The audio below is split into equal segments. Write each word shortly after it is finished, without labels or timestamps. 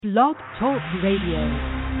Blog Talk Radio.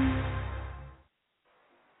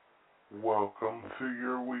 Welcome to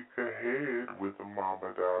your week ahead with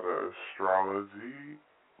Mama Dada Astrology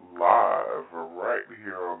live right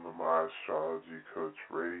here on the My Astrology Coach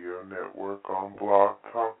Radio Network on Blog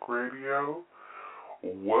Talk Radio.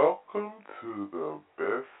 Welcome to the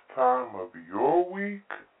best time of your week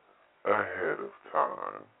ahead of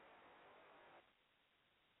time.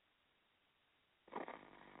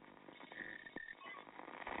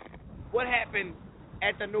 What happened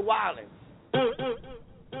at the New Orleans?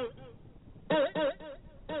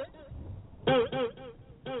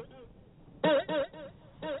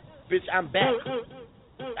 Bitch, I'm back.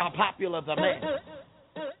 I'm popular the man.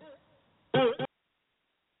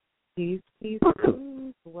 Peace, peace,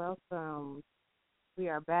 peace. Welcome. We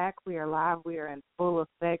are back. We are live. We are in full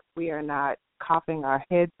effect. We are not coughing our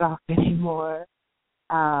heads off anymore.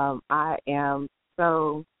 I am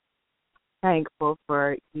so thankful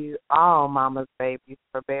for you all, mama's babies,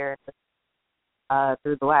 for bearing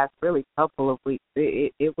through the last really couple of weeks.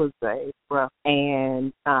 It was a rough,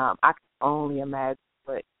 and I can only imagine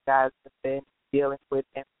what you guys have been dealing with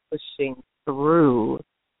and pushing through,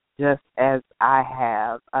 just as I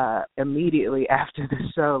have. Immediately after the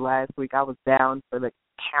show last week, I was down for the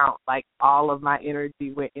count. Like, all of my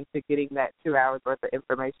energy went into getting that 2 hours worth of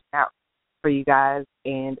information out for you guys,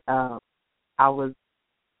 and I was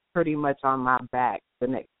pretty much on my back the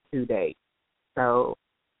next 2 days. So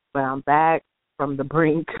when I'm back from the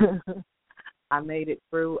brink, I made it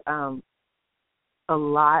through a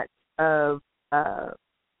lot of,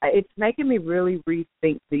 it's making me really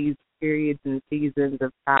rethink these periods and seasons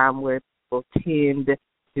of time where people tend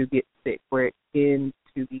to get sick, where it tends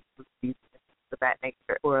to be confusing of that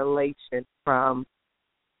nature, correlation from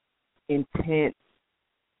intense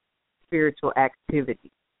spiritual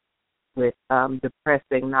activity with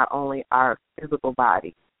depressing not only our physical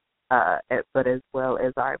body, but as well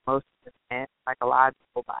as our emotions and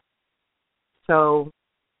psychological body. So,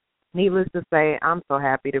 needless to say, I'm so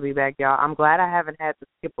happy to be back, y'all. I'm glad I haven't had to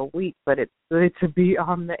skip a week, but it's good to be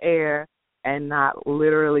on the air and not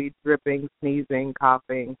literally dripping, sneezing,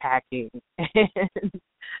 coughing, hacking, and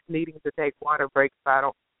needing to take water breaks so I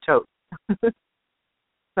don't choke.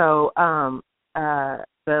 So,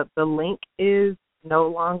 the link is no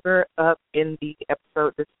longer up in the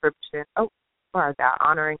episode description. Oh, for our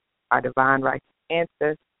honoring our divine righteous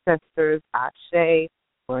ancestors, Ashe,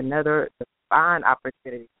 for another divine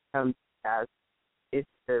opportunity to come to you guys.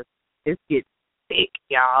 It's getting thick,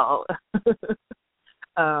 y'all.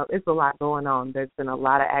 It's a lot going on. There's been a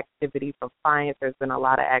lot of activity from clients. There's been a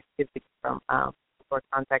lot of activity from people who are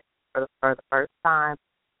contacting for the first time.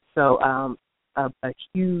 So a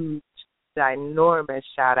huge, ginormous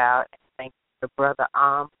shout out and thank you to Brother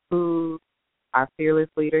who our fearless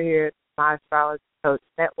leader here at My Astrology Coach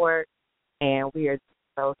Network, and we are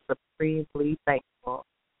so supremely thankful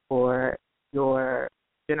for your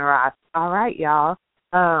generosity. All right, y'all.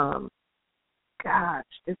 Gosh,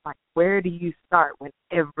 it's like, where do you start when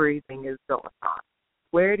everything is going on?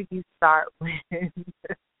 Where do you start when?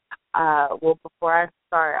 Well, before I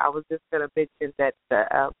start, I was just going to mention that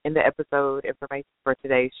in the episode information for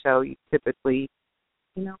today's show, you typically,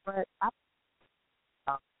 you know what?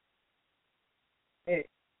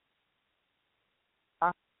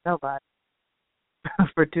 Nobody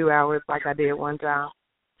for 2 hours like I did one time.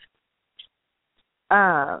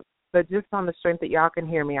 But just on the strength that y'all can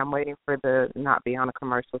hear me, I'm waiting for the not be on a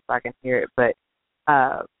commercial so I can hear it. But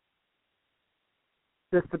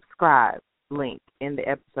the subscribe link in the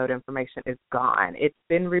episode information is gone. It's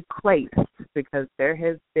been replaced because there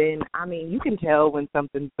has been, you can tell when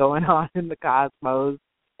something's going on in the cosmos,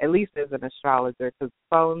 at least as an astrologer, because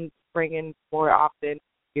phones ringing more often.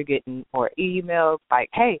 You're getting more emails like,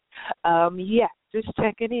 hey, yeah, just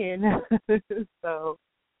checking in. So,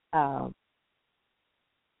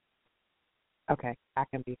 okay, I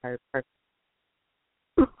can be heard perfect.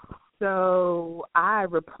 So I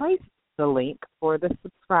replaced the link for the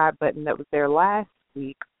subscribe button that was there last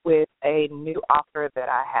week with a new offer that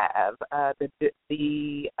I have.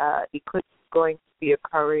 The eclipse is going to be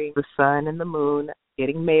occurring, the sun and the moon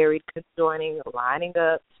getting married, conjoining, lining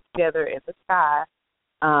up together in the sky.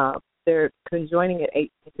 They're conjoining at 18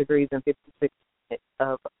 degrees and 56 minutes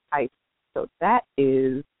of Pisces. So that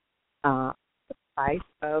is the price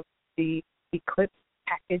of the Eclipse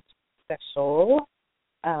package special.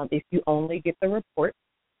 If you only get the report,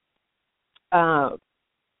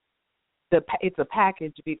 it's a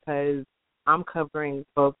package because I'm covering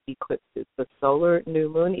both eclipses, the solar new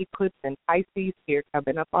moon eclipse in Pisces here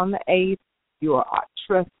coming up on the 8th.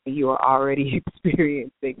 Trust me, you are already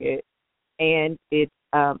experiencing it. And it's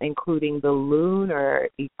including the lunar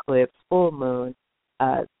eclipse, full moon,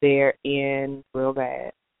 they're in real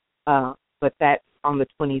bad. But that's on the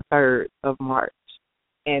 23rd of March.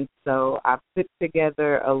 And so I put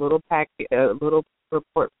together a little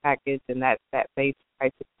report package, and that's that base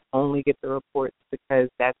price. You only get the reports because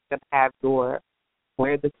that's going to have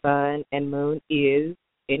where the sun and moon is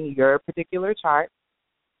in your particular chart.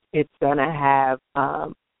 It's going to have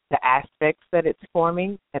the aspects that it's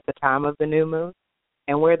forming at the time of the new moon,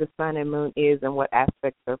 and where the sun and moon is and what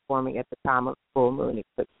aspects are forming at the time of full moon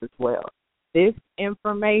eclipse as well. This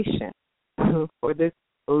information for this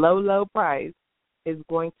low price is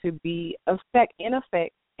going to be in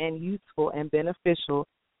effect and useful and beneficial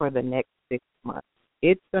for the next 6 months.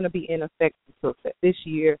 It's going to be in effect until this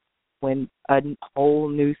year when a whole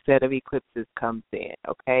new set of eclipses comes in,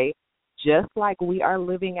 okay? Just like we are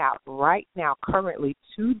living out right now, currently,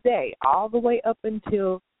 today, all the way up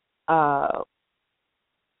until, I'm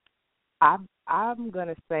going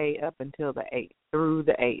to say up until the 8th, through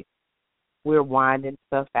the 8th, we're winding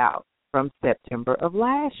stuff out from September of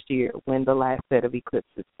last year when the last set of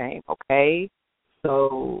eclipses came, okay?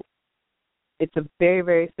 So it's a very,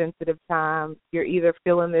 very sensitive time. You're either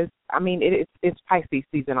feeling this, it's Pisces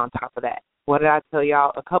season on top of that. What did I tell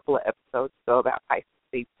y'all a couple of episodes ago about Pisces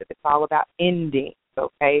season? It's all about endings,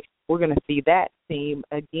 okay? We're going to see that theme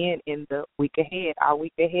again in the week ahead. Our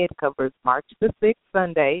week ahead covers March the 6th,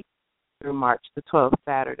 Sunday, through March the 12th,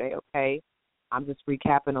 Saturday, okay? I'm just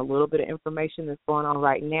recapping a little bit of information that's going on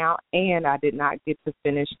right now, and I did not get to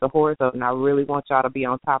finish the horoscope, and I really want y'all to be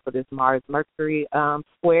on top of this Mars-Mercury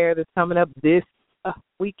square that's coming up this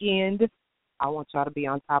weekend. I want y'all to be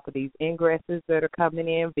on top of these ingresses that are coming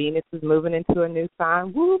in. Venus is moving into a new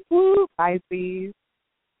sign, whoop, whoop, Pisces,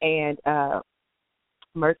 and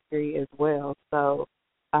Mercury as well. So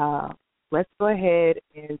let's go ahead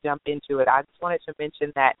and jump into it. I just wanted to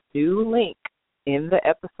mention that new link in the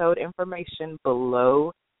episode information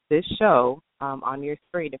below this show on your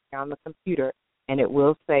screen if you're on the computer, and it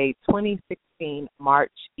will say 2016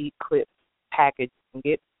 March Eclipse Package. You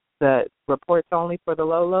can get the reports only for the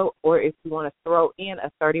low, or if you want to throw in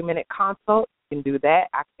a 30-minute consult, you can do that.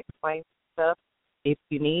 I can explain stuff if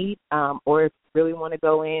you need, or if you really want to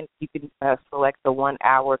go in, you can select the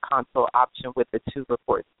 1-hour consult option with the 2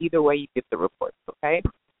 reports. Either way, you get the reports, okay?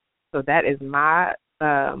 So that is my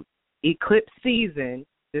eclipse season,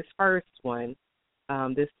 this first one.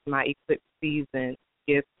 This is my eclipse season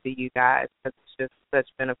gift to you guys because it's just such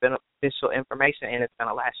beneficial information, and it's going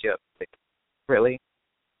to last you up to really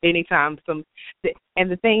anytime. And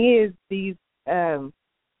the thing is, these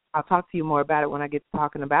I'll talk to you more about it when I get to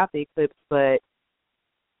talking about the eclipse, but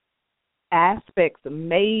aspects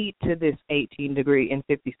made to this 18-degree and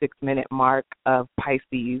 56-minute mark of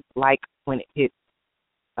Pisces, like when it hits,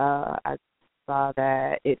 I saw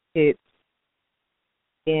that it hits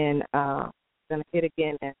in, going to hit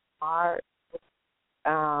again in March.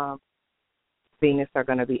 Venus are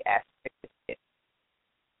going to be aspected it.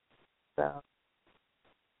 So,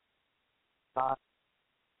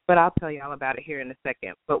 but I'll tell you all about it here in a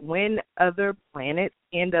second. But when other planets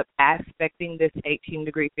end up aspecting this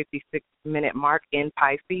 18-degree, 56-minute mark in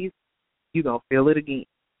Pisces, you're going to feel it again.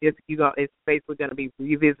 It's basically going to be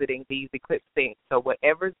revisiting these eclipse things. So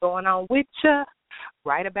whatever's going on with you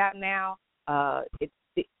right about now, it's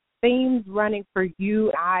themes running for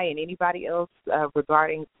you, I, and anybody else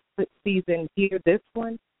regarding eclipse season here, this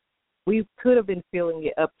one, we could have been feeling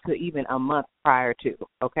it up to even a month prior to,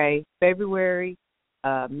 okay? February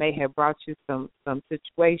may have brought you some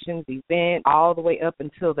situations, events, all the way up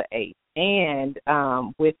until the 8th. And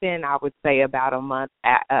within, I would say, about a month,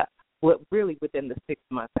 really within the 6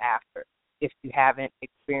 months after, if you haven't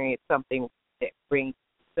experienced something that brings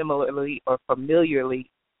similarly or familiarly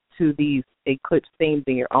to these eclipse themes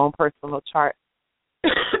in your own personal chart,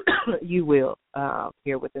 you will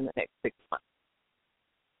here within the next 6 months.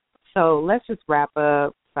 So let's just wrap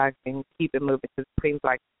up so I can keep it moving because it seems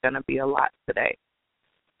like it's going to be a lot today.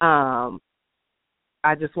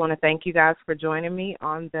 I just want to thank you guys for joining me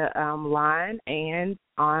on the line and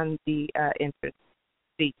on the entrance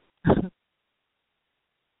seat. This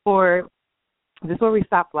is where we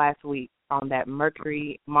stopped last week on that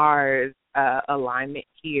Mercury-Mars alignment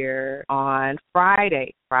here on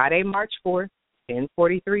Friday, March 4th,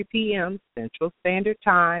 10:43 p.m. Central Standard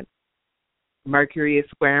Time. Mercury is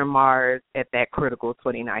squaring Mars at that critical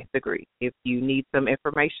 29th degree. If you need some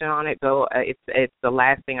information on it, go. It's the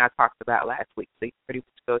last thing I talked about last week, so you pretty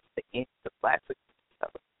much go to the end of last week.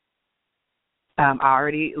 I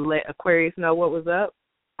already let Aquarius know what was up.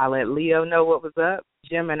 I let Leo know what was up.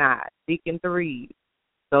 Gemini, Deacon 3,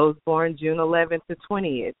 those born June 11th to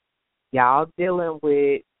 20th, Y'all dealing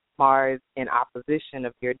with Mars in opposition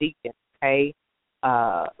of your deacon, okay?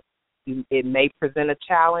 It may present a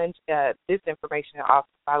challenge. This information, also,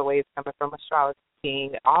 by the way, is coming from Astrology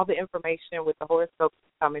King. All the information with the horoscope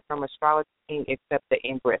is coming from Astrology King except the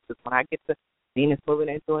ingresses. When I get to Venus moving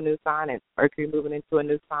into a new sign and Mercury moving into a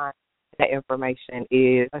new sign, that information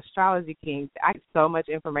is Astrology King. I get so much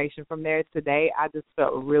information from there today. I just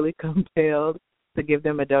felt really compelled to give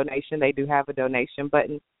them a donation. They do have a donation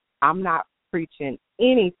button. I'm not preaching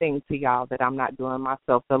anything to y'all that I'm not doing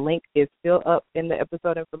myself. The link is still up in the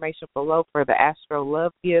episode information below for the Astro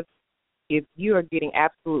Love Gift. If you are getting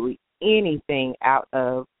absolutely anything out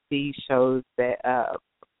of these shows that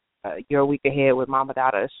Your Week Ahead with Mama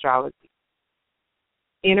Dada Astrology,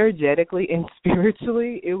 energetically and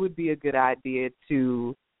spiritually, it would be a good idea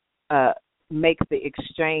to make the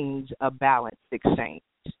exchange a balanced exchange.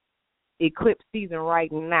 Eclipse season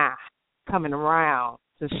right now coming around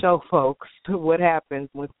to show folks what happens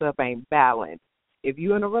when stuff ain't balanced. If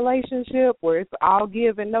you're in a relationship where it's all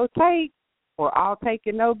give and no take, or all take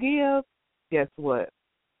and no give, guess what?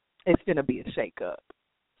 It's going to be a shake-up.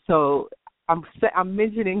 So I'm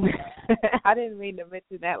mentioning, I didn't mean to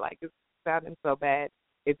mention that like it's sounding so bad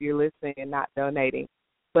if you're listening and not donating,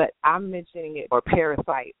 but I'm mentioning it for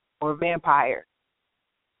parasite or vampire,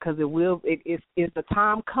 because it's the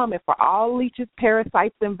time coming for all leeches,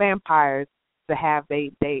 parasites, and vampires to have their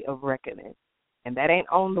day of reckoning. And that ain't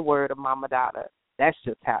on the word of Mama Dada. That's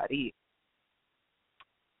just how it is.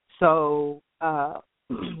 So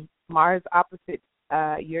Mars opposite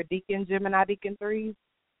your deacon, Gemini Deacon 3,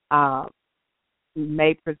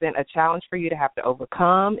 may present a challenge for you to have to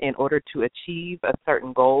overcome in order to achieve a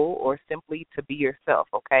certain goal or simply to be yourself,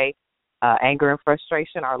 okay? Anger and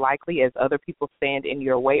frustration are likely as other people stand in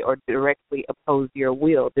your way or directly oppose your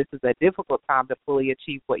will. This is a difficult time to fully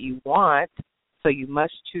achieve what you want, so you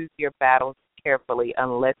must choose your battles carefully.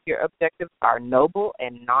 Unless your objectives are noble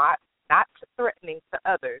and not threatening to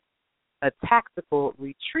others, a tactical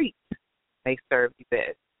retreat may serve you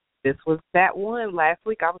best. This was that one last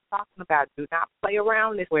week I was talking about. Do not play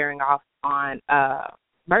around this wearing off on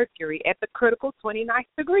Mercury at the critical 29th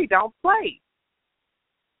degree. Don't play.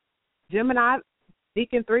 Gemini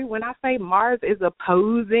Deacon 3, when I say Mars is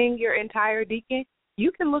opposing your entire deacon,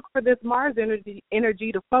 you can look for this Mars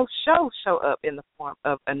energy to show up in the form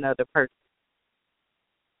of another person.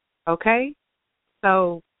 Okay?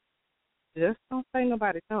 So just don't say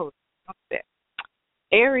nobody told you.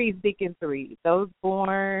 Aries Deacon 3, those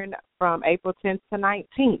born from April 10th to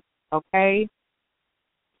 19th, okay?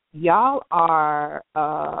 Y'all are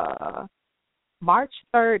March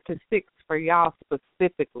 3rd to 6th for y'all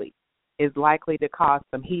specifically is likely to cause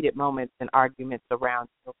some heated moments and arguments around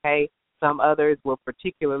you, okay? Some others will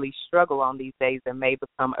particularly struggle on these days and may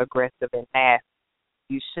become aggressive and nasty.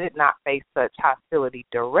 You should not face such hostility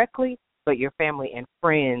directly, but your family and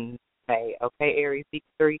friends may, okay, Aries Deacon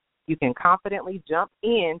 3? You can confidently jump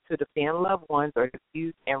in to defend loved ones or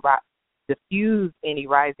diffuse any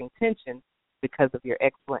rising tension because of your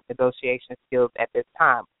excellent negotiation skills at this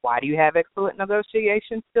time. Why do you have excellent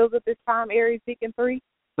negotiation skills at this time, Aries Deacon 3?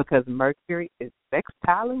 Because Mercury is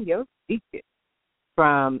sextiling your deacon.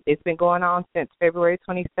 It's been going on since February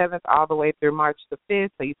 27th all the way through March the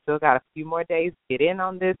 5th, so you still got a few more days to get in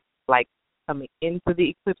on this, like coming into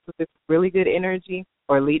the eclipse with this really good energy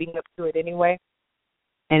or leading up to it anyway.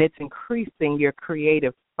 And it's increasing your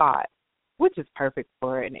creative thought, which is perfect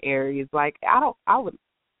for an Aries. Like,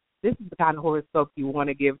 this is the kind of horoscope you want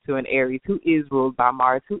to give to an Aries who is ruled by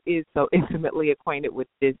Mars, who is so intimately acquainted with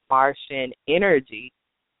this Martian energy,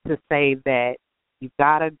 to say that you've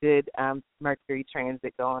got a good Mercury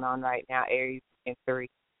transit going on right now, Aries in 3,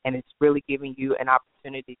 and it's really giving you an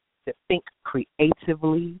opportunity to think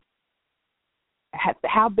creatively.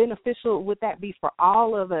 How beneficial would that be for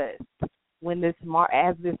all of us? When this Mars,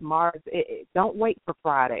 don't wait for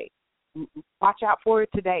Friday. Watch out for it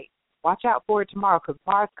today. Watch out for it tomorrow, because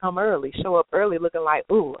Mars come early, show up early looking like,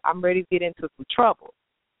 ooh, I'm ready to get into some trouble.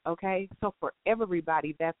 Okay? So for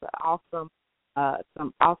everybody, that's some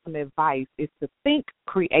awesome advice, is to think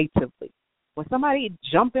creatively. When somebody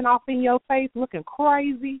jumping off in your face looking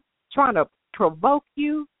crazy, trying to provoke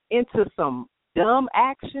you into some dumb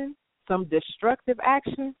action, some destructive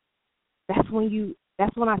action, that's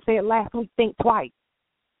when I said last week, think twice.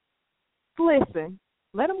 Listen,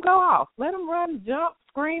 let them go off. Let them run, jump,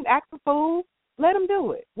 scream, act a fool. Let them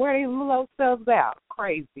do it. Wear their little selves out.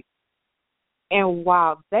 Crazy. And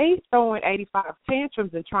while they throwing 85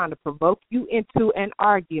 tantrums and trying to provoke you into an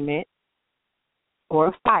argument or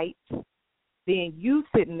a fight, then you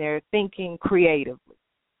sitting there thinking creatively.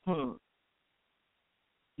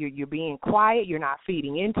 You're being quiet. You're not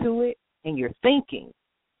feeding into it. and your thinking.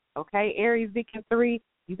 Okay, Aries Deacon 3,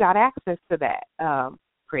 you got access to that.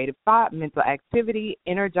 Creative thought, mental activity,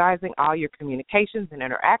 energizing all your communications and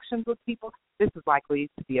interactions with people. This is likely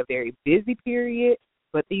to be a very busy period,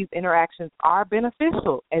 but these interactions are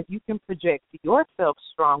beneficial as you can project yourself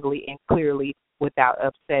strongly and clearly without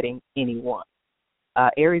upsetting anyone.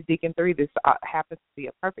 Aries Deacon 3, this happens to be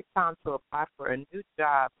a perfect time to apply for a new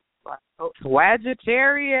job.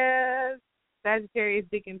 Sagittarius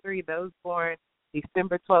Deacon 3, those born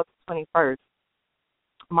December 12th to 21st.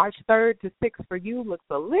 March 3rd to 6th for you looks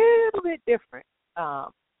a little bit different.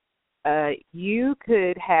 You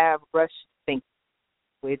could have rushed thinking,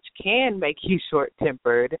 which can make you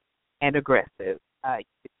short-tempered and aggressive. You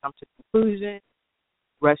could come to conclusions,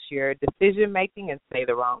 rush your decision-making, and say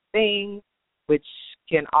the wrong thing, which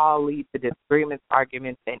can all lead to disagreements,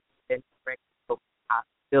 arguments, and direct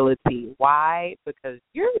hostility. Why? Because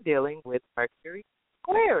you're dealing with Mercury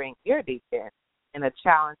squaring your deacon in a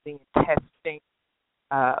challenging, testing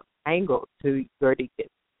angle to your deacon.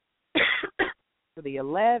 To the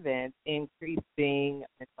 11th, increasing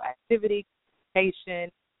mental activity,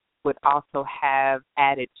 communication would also have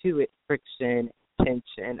added to it friction,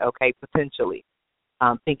 tension, okay, potentially.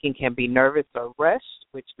 Thinking can be nervous or rushed,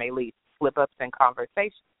 which may lead to slip-ups in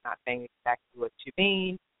conversations, not saying exactly what you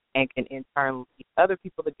mean, and can in turn lead other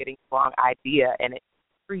people to getting the wrong idea and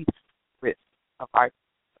increase risk of argument,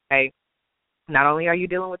 okay? Not only are you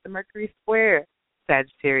dealing with the Mercury square,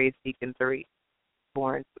 Sagittarius Deacon 3,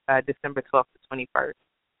 born December 12th to 21st,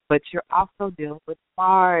 but you're also dealing with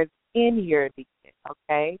Mars in your deacon,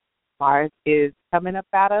 okay? Mars is coming up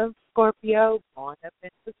out of Scorpio, going up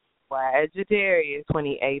into Sagittarius,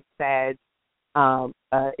 28th Sag.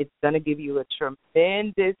 It's going to give you a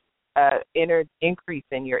tremendous increase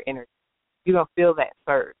in your energy. You're going to feel that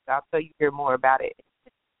surge. I'll tell you hear more about it.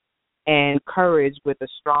 And courage with a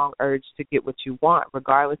strong urge to get what you want,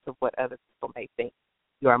 regardless of what other people may think.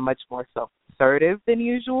 You are much more self-assertive than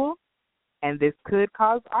usual, and this could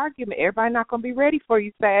cause argument. Everybody not going to be ready for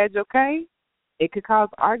you, Sag, okay? It could cause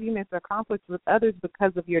arguments or conflicts with others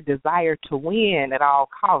because of your desire to win at all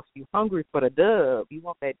costs. You're hungry for the dub. You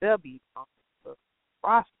want that W. You want to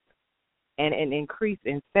prosper. And an increase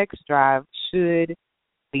in sex drive should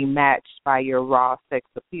be matched by your raw sex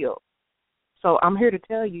appeal. So I'm here to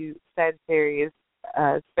tell you, Sagittarius,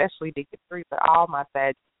 especially Deacon 3, but all my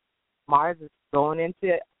Sag, Mars is going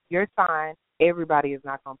into your sign. Everybody is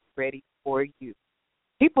not going to be ready for you.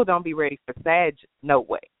 People don't be ready for Sag, no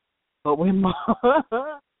way. But when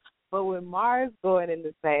Mars going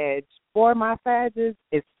into Sag, for my Sages,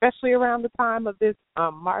 especially around the time of this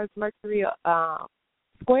Mars-Mercury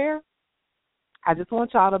square, I just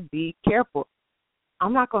want y'all to be careful.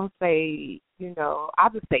 I'm not going to say,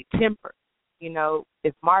 I'll just say temper.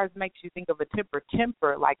 If Mars makes you think of a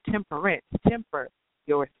temper like temperance, temper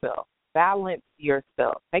yourself, balance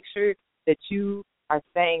yourself. Make sure that you are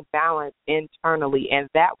staying balanced internally, and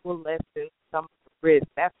that will lessen some of the risk.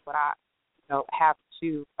 That's what I, have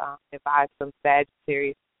to advise some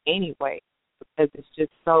Sagittarius anyway, because it's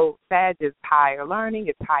just so, Sag is higher learning,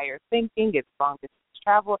 it's higher thinking, it's long distance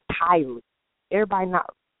travel, highly. Everybody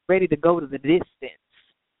not ready to go to the distance,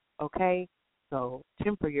 okay? So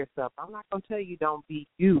temper yourself. I'm not going to tell you don't be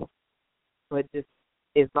you, but just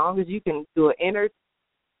as long as you can do an inner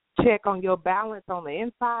check on your balance on the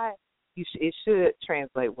inside, it should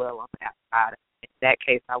translate well on the outside. In that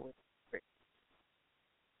case, I would agree.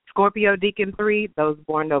 Scorpio Deacon 3, those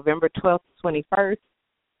born November 12th to 21st,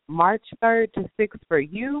 March 3rd to 6th for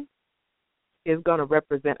you is going to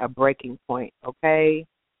represent a breaking point, okay?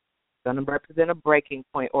 Going to represent a breaking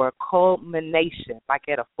point or a culmination, like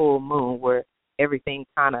at a full moon where everything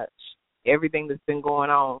that's been going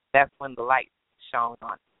on, that's when the light is shown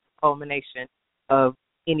on. Culmination of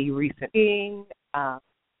any recent thing,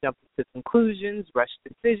 jumping to conclusions, rush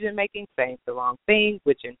decision making, saying the wrong thing,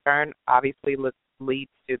 which in turn obviously leads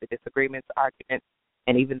to the disagreements, arguments,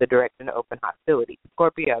 and even the direct and open hostility.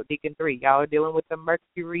 Scorpio, Deacon 3, y'all are dealing with the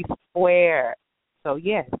Mercury square. So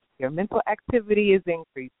yes, your mental activity is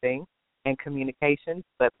increasing and communications,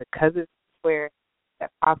 but because it's square,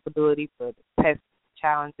 that possibility for the tests,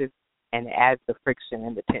 challenges, and it adds the friction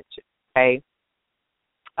and the tension, okay?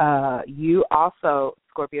 You also,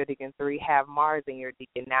 Scorpio Deacon 3, have Mars in your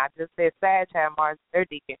deacon. Now, I just said Sag have Mars in their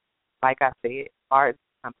deacon. Like I said, Mars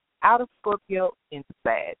comes out of Scorpio into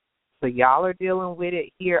Sag. So y'all are dealing with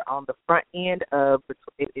it here on the front end of,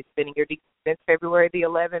 it's been in your deacon since February the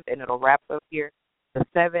 11th, and it'll wrap up here the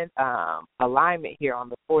 7th. Alignment here on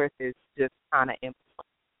the 4th is just kind of influenced.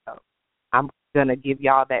 So I'm going to give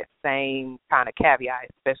y'all that same kind of caveat,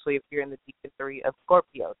 especially if you're in the Deacon 3 of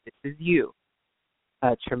Scorpio. This is you.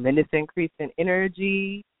 a tremendous increase in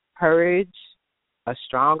energy, courage, a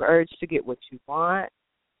strong urge to get what you want.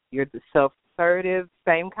 You're the self-assertive,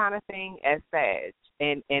 same kind of thing as Sag.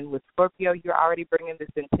 And with Scorpio, you're already bringing this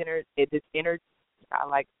energy. I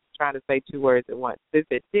like trying to say two words at once. This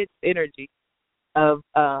energy of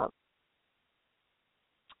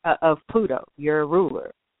Pluto. You're a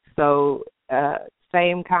ruler. So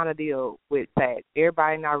same kind of deal with Sag.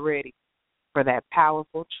 Everybody not ready for that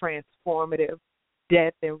powerful, transformative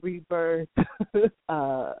death and rebirth.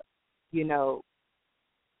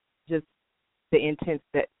 Just the intense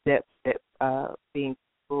that being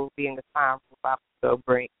a sign will also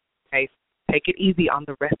bring. Okay, take it easy on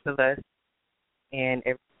the rest of us, and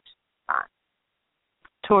everything's fine.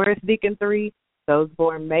 Taurus Deacon 3, those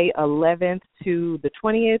born May 11th to the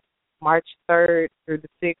 20th, March 3rd through the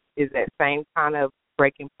 6th is that same kind of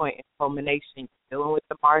breaking point and culmination. You're dealing with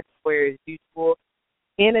the Mars square as usual.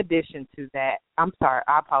 In addition to that, I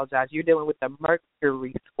apologize, you're dealing with the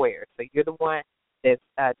Mercury square. So you're the one that's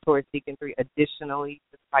Taurus Deacon 3. Additionally,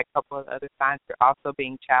 just like a couple of other signs, you're also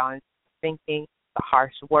being challenged thinking. The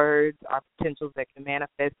harsh words are potentials that can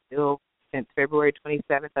manifest still since February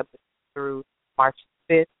 27th up through March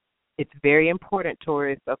 5th. It's very important,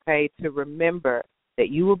 Taurus, okay, to remember that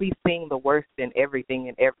you will be seeing the worst in everything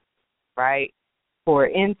and everything, right? For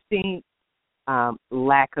instinct,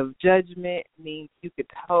 lack of judgment means you could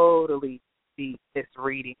totally be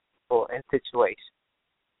misreading people and situations.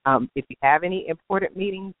 If you have any important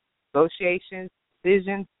meetings, negotiations,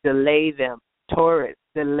 decisions, delay them. Taurus,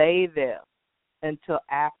 delay them until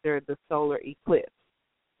after the solar eclipse.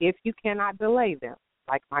 If you cannot delay them,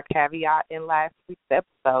 like my caveat in last week's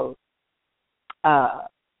episode,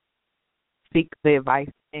 seek the advice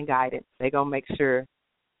and guidance. They're going to make sure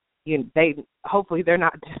hopefully they're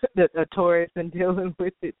not a Taurus and dealing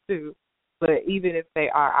with it too. But even if they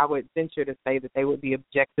are, I would venture to say that they would be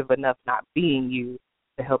objective enough, not being you,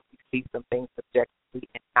 to help you see some things objectively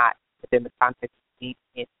and not within the context of being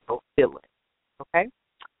in fulfilling. Okay?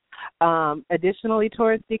 Additionally,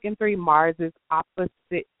 Taurus Deacon 3, Mars is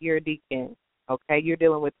opposite your Deacon. Okay? You're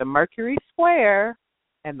dealing with the Mercury square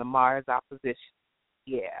and the Mars opposition.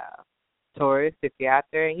 Yeah. Taurus, if you're out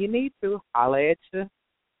there and you need to, holler at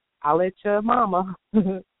your mama.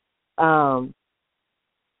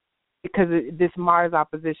 Because this Mars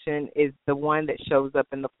opposition is the one that shows up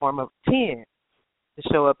in the form of 10, to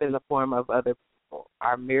show up in the form of other people,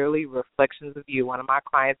 are merely reflections of you. One of my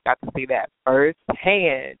clients got to see that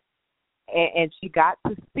firsthand, and she got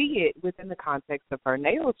to see it within the context of her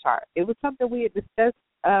natal chart. It was something we had discussed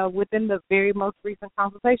within the very most recent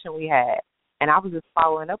consultation we had, and I was just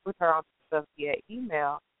following up with her on stuff via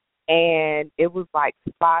email. And it was like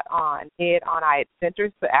spot on, head on. I had sent her,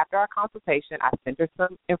 so after our consultation, I sent her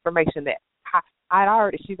some information that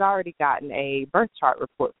she's already gotten a birth chart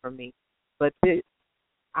report from me. But this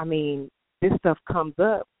stuff comes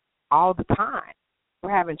up all the time.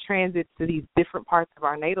 We're having transits to these different parts of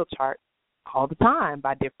our natal chart all the time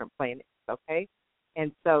by different planets, okay?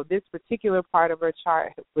 And so this particular part of her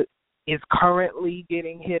chart is currently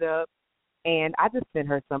getting hit up. And I just sent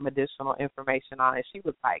her some additional information on it. She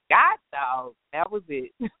was like, God, no, that was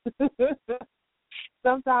it.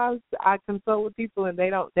 Sometimes I consult with people and they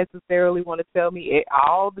don't necessarily want to tell me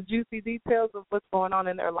all the juicy details of what's going on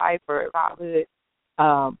in their life or childhood.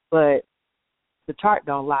 But the chart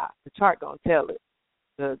don't lie. The chart gonna tell it.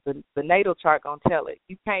 The natal chart gonna tell it.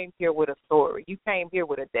 You came here with a story. You came here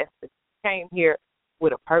with a destiny. You came here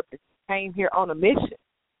with a purpose. You came here on a mission.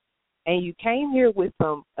 And you came here with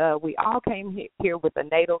we all came here with a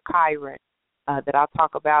natal Chiron that I'll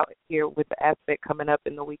talk about here with the aspect coming up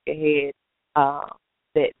in the week ahead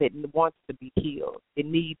that wants to be healed. It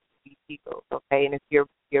needs to be healed, okay? And it's your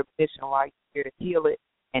mission while you're here to heal it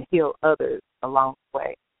and heal others along the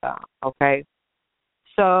way, okay?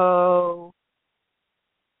 So,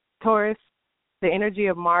 Taurus, the energy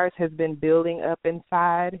of Mars has been building up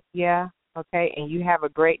inside, yeah, okay? And you have a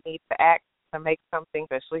great need to act, to make something,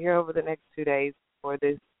 especially here over the next 2 days for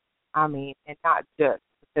this, and not just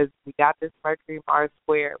because we got this Mercury-Mars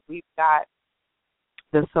square, we've got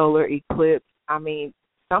the solar eclipse.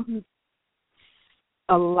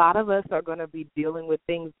 A lot of us are going to be dealing with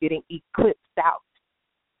things getting eclipsed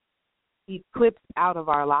out of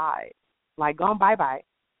our lives, like gone bye-bye.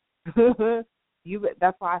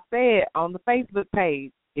 That's why I said on the Facebook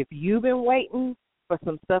page, if you've been waiting for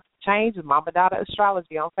some stuff to change, Mama Dada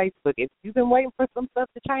Astrology on Facebook, if you've been waiting for some stuff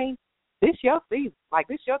to change, this your season. Like,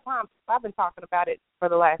 this your time. I've been talking about it for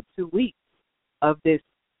the last 2 weeks of the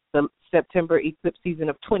September eclipse season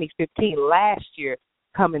of 2015 last year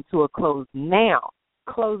coming to a close now,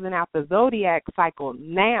 closing out the zodiac cycle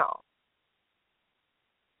now.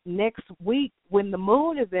 next week when the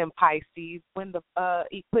moon is in Pisces, when the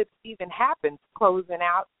eclipse even happens, closing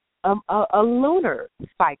out a lunar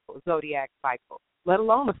cycle, zodiac cycle, let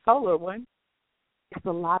alone a solar one. It's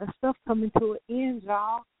a lot of stuff coming to an end,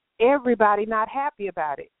 y'all. Everybody not happy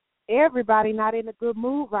about it. Everybody not in a good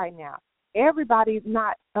mood right now. Everybody's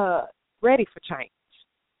not ready for change.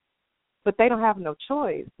 But they don't have no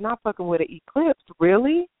choice. Not fucking with an eclipse,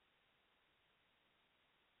 really?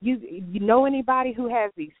 You know anybody who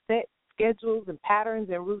has these set schedules and patterns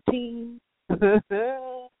and routines?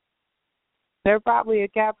 They're probably a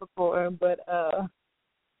Capricorn, but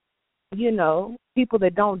people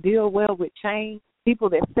that don't deal well with change, people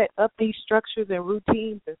that set up these structures and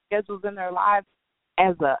routines and schedules in their lives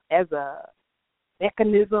as a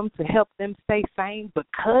mechanism to help them stay sane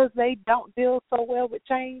because they don't deal so well with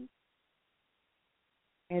change.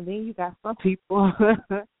 And then you got some people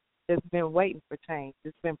that's been waiting for change,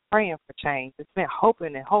 that's been praying for change, that's been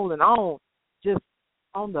hoping and holding on, just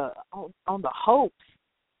on the hopes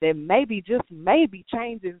that maybe, just maybe,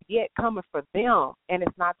 change is yet coming for them, and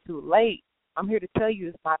it's not too late. I'm here to tell you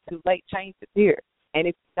it's not too late. Change is here. And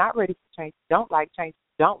if you're not ready for change, don't like change,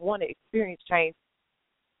 don't want to experience change,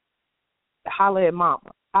 holla at Mama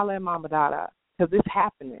Dada, because it's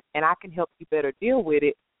happening, and I can help you better deal with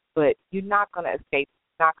it, but you're not going to escape.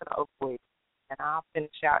 You're not going to avoid it. And I'll finish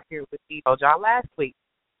out here with these. I told y'all last week,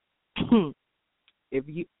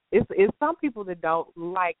 it's some people that don't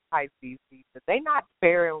like Pisces season. They're not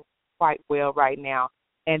faring quite well right now,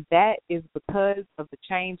 and that is because of the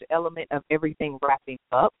change element of everything wrapping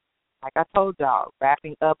up. Like I told y'all,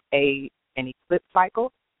 wrapping up an eclipse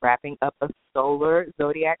cycle, wrapping up a solar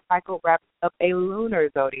zodiac cycle, wrapping up a lunar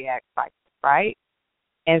zodiac cycle, right?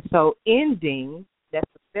 And so endings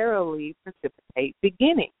necessarily precipitate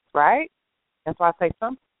beginnings, right? That's why I say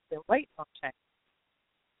some people have been waiting on change.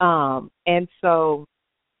 And so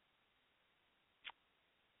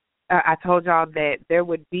I told y'all that there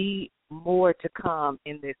would be more to come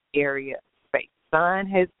in this area of space. Sun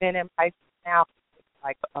has been in Pisces now for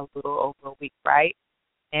like a little over a week, right?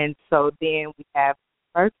 And so then we have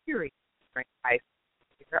Mercury in Pisces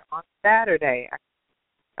here on Saturday.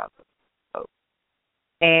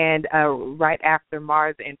 And right after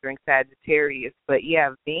Mars entering Sagittarius. But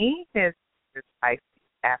yeah, Venus is Pisces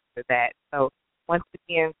after that. So once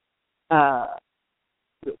again,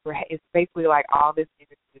 it's basically like all this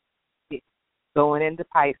energy going into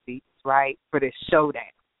Pisces, right, for this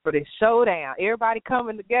showdown. Everybody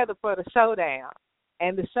coming together for the showdown.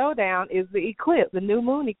 And the showdown is the eclipse, the new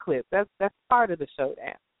moon eclipse. That's part of the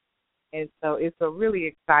showdown. And so it's a really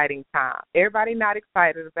exciting time. Everybody not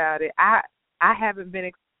excited about it. I haven't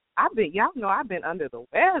been y'all know I've been under the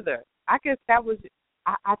weather. I guess that was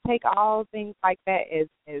I take all things like that as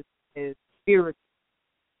spiritual.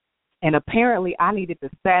 And apparently I needed to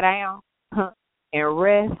sit down and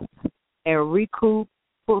rest and recoup,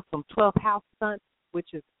 pull some 12th house sun, which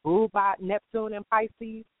is ruled by Neptune and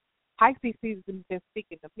Pisces. Pisces season has been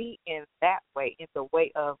speaking to me in that way, in the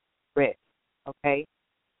way of rest, okay?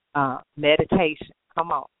 Meditation,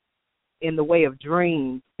 come on. In the way of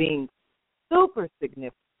dreams being super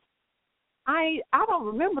significant. I don't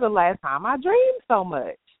remember the last time I dreamed so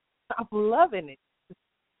much. I'm loving it.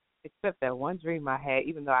 Except that one dream I had,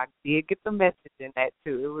 even though I did get the message in that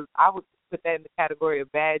too. I would put that in the category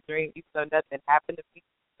of bad dream, even though nothing happened to me.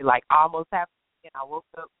 It like almost happened and I woke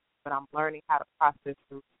up, but I'm learning how to process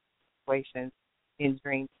through situations in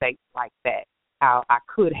dream states like that. How I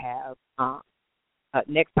could have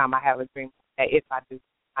next time I have a dream, if I do,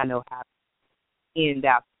 I know how to end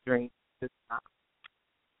out the dream this time.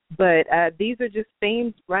 But these are just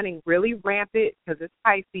themes running really rampant because it's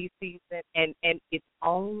Pisces season, and it's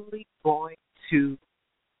only going to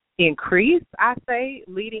increase, I say,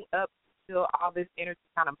 leading up until all this energy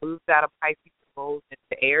kind of moves out of Pisces and rolls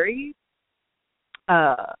into Aries.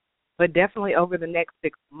 But definitely over the next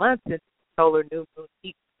 6 months, since the solar new moon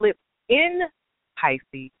eclipse in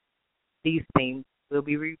Pisces, these themes will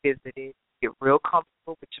be revisited. Get real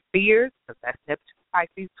comfortable with your fears, because that's Neptune,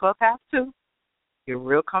 Pisces, 12th house too. Get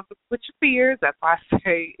real comfortable with your fears. That's why I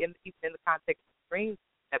say, even in the context of dreams,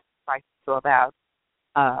 Neptune, Pisces, 12th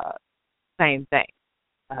house, same thing.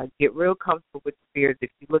 Get real comfortable with your fears.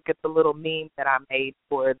 If you look at the little meme that I made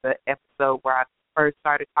for the episode where I first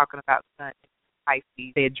started talking about Sun and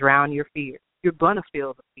Pisces, said drown your fears. You're going to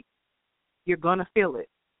feel the fear. You're going to feel it.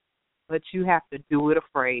 But you have to do it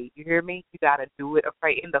afraid. You hear me? You got to do it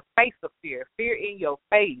afraid. In the face of fear. Fear in your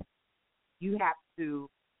face. You have to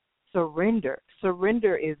surrender.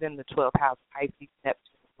 Surrender is in the 12th house, Pisces,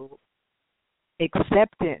 Neptune.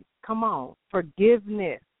 Acceptance. Come on.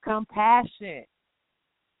 Forgiveness. Compassion.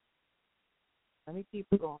 Let me keep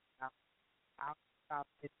going. I'll stop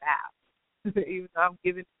it out. Even though I'm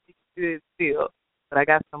giving it good still. But I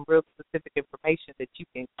got some real specific information that you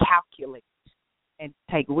can calculate and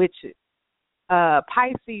take with you.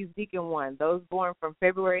 Pisces, Deacon 1, those born from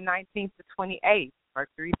February 19th to 28th,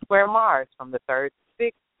 Mercury square Mars from the 3rd to 6th.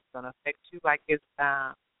 It's going to affect you like it's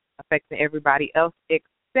affecting everybody else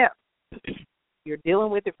except you're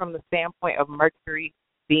dealing with it from the standpoint of Mercury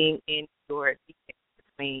being in your Deacon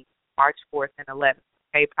between March 4th and 11th.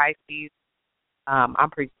 Okay, Pisces, I'm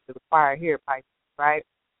preaching to the choir here, Pisces, right?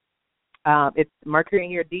 It's Mercury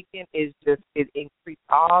in your Deacon is just, it increases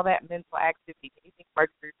all that mental activity, anything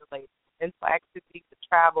Mercury related. Mental activity, the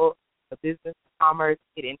travel, the business, commerce.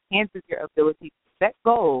 It enhances your ability to set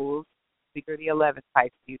goals. Figure the 11th,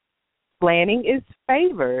 Pisces. Planning is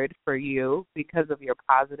favored for you because of your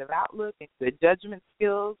positive outlook and good judgment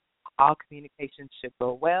skills. All communications should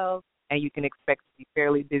go well, and you can expect to be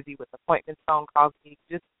fairly busy with appointments, phone calls, being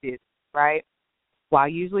just busy, right? While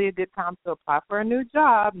usually a good time to apply for a new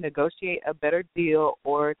job, negotiate a better deal,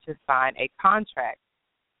 or to sign a contract.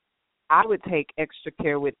 I would take extra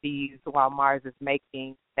care with these while Mars is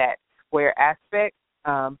making that square aspect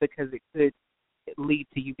because it could lead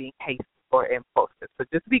to you being hasty or impulsive. So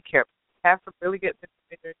just be careful. Have some really good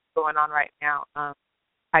things going on right now.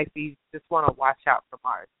 Pisces, just want to watch out for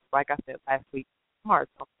Mars. Like I said last week, Mars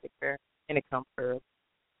don't take care, and it comes early.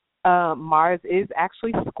 Mars is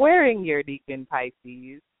actually squaring your Deacon,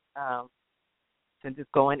 Pisces, and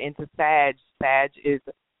just going into Sag. Sag is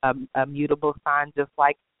a mutable sign just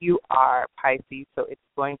like you are, Pisces, so it's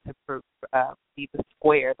going to be the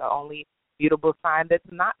square. The only mutable sign that's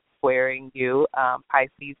not squaring you,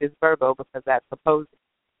 Pisces, is Virgo because that's opposing.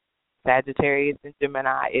 Sagittarius and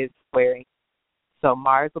Gemini is squaring. So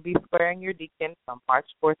Mars will be squaring your Deacon from March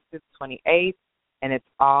 4th to the 28th, and it's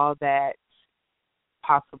all that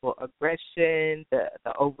possible aggression, the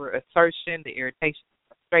over-assertion, the irritation,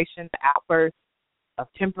 frustration, the outburst of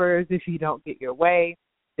tempers if you don't get your way.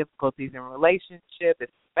 Difficulties in relationships,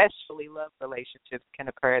 especially love relationships, can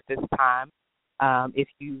occur at this time. If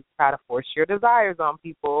you try to force your desires on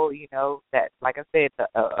people, you know, that, like I said, the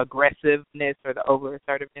aggressiveness or the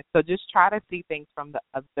over-assertiveness. So just try to see things from the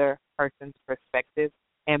other person's perspective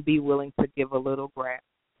and be willing to give a little grab,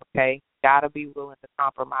 okay? Got to be willing to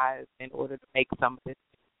compromise in order to make some of this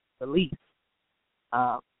release.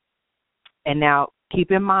 And now keep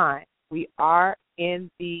in mind, we are in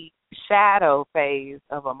the shadow phase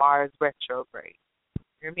of a Mars retrograde. You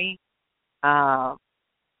hear me? Let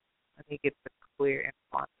me get the clear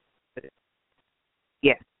info.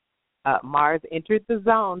 Yes. Mars entered the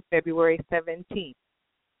zone February 17th.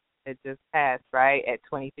 It just passed, right, at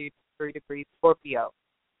 23 degrees Scorpio.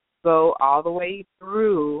 Go all the way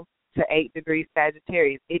through to 8 degrees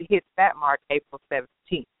Sagittarius. It hits that mark April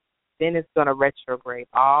 17th. Then it's going to retrograde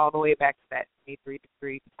all the way back to that 23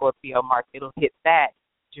 degrees Scorpio mark. It'll hit that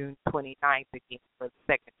June 29th again for the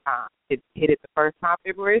second time. It hit it the first time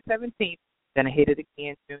February 17th, going to hit it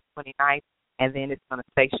again June 29th, and then it's going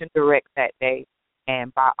to station direct that day,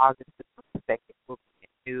 and by August the 22nd, we'll be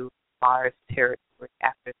into Mars territory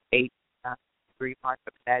after the 8 degree mark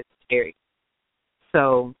of Sagittarius.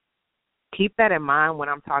 So keep that in mind when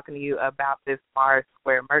I'm talking to you about this Mars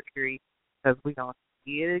square Mercury, because we're going to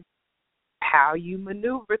see it. How you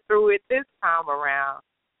maneuver through it this time around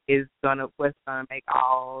is what's gonna make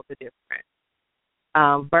all the difference.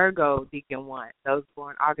 Virgo, Deacon 1, those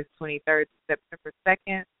born August 23rd to September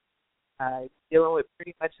 2nd, dealing with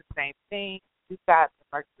pretty much the same thing. You've got the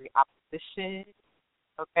Mercury opposition,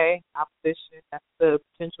 okay? Opposition, that's the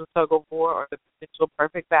potential tug of war or the potential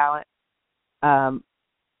perfect balance.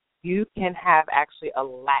 You can have actually a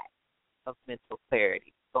lack of mental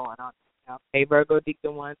clarity going on. Okay, Virgo,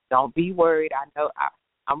 Deacon 1, don't be worried. I know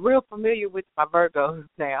I'm real familiar with my Virgos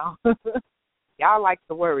now. Y'all like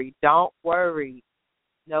to worry. Don't worry.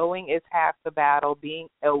 Knowing is half the battle. Being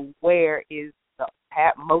aware is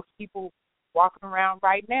most people walking around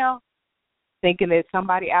right now thinking that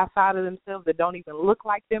somebody outside of themselves that don't even look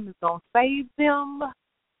like them is going to save them.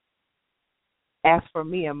 As for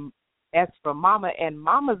me and as for Mama and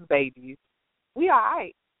Mama's babies, we all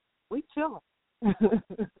right. We chilling.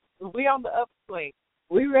 We on the upswing.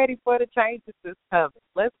 We ready for the changes that's coming.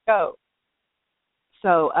 Let's go.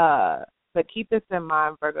 So, but keep this in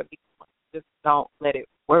mind, Virgo. Just don't let it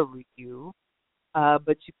worry you.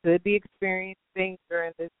 But you could be experiencing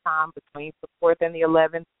during this time between the 4th and the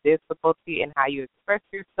 11th difficulty in how you express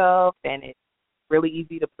yourself, and it's really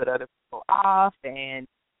easy to put other people off and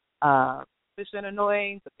push and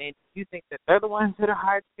annoying, but then you think that they're the ones that are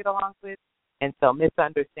hard to get along with, and so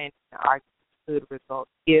misunderstanding and arguments could result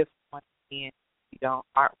if, once again, you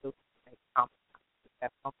aren't willing to make compromise.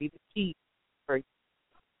 That's going to be the key for you,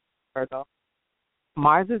 Virgo.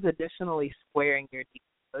 Mars is additionally squaring your D.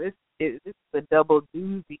 So this is a double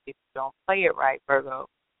doozy if you don't play it right, Virgo.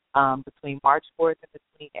 Between March 4th and the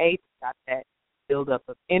 28th, you got that buildup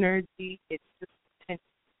of energy. It's just tension,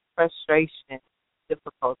 frustration,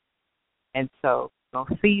 difficulty. And so you're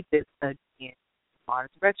going to see this again, Mars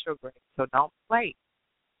retrograde. So don't play.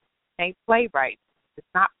 Can't play right. It's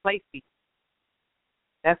not play season.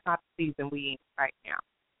 That's not the season we in right now.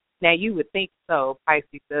 Now, you would think so.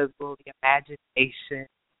 Pisces does rule the imagination,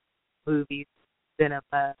 movies,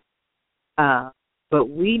 cinema. But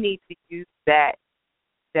we need to use that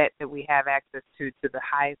we have access to the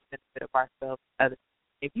highest benefit of ourselves and others.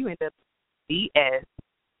 If you end up BS,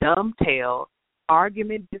 dumb tale,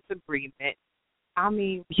 argument, disagreement, I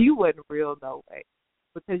mean, you wasn't real no way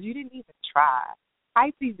because you didn't even try.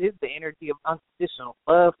 Pisces is the energy of unconditional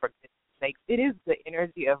love, for goodness sakes. It is the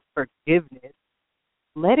energy of forgiveness.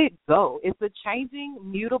 Let it go. It's a changing,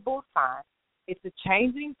 mutable sign. It's a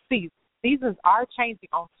changing season. Seasons are changing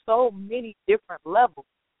on so many different levels.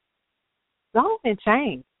 Go on and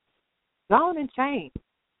change. Go on and change.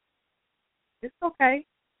 It's okay.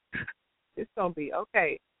 It's going to be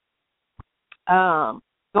okay.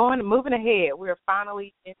 Moving ahead, we're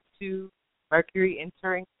finally into Mercury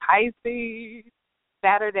entering Pisces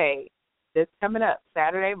Saturday. This coming up,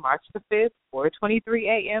 Saturday, March the 5th, 4:23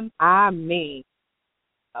 a.m. I mean,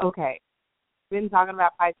 okay, been talking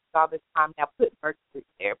about Pisces all this time. Now put Mercury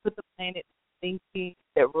there. Put the planet thinking,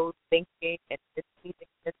 that rules thinking, and anything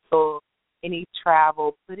mental, any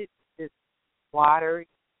travel. Put it in this watery,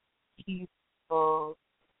 peaceful,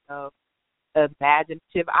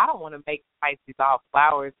 imaginative. I don't want to make Pisces all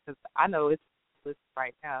flowers because I know it's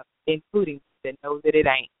right now, including that know that it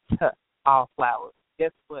ain't all flowers.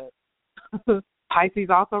 Guess what? Pisces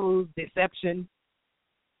also rules deception,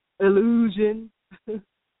 illusion.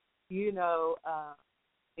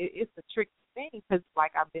 It's a tricky thing because,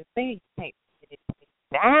 like I've been saying, you can't put anything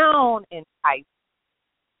down in Pisces.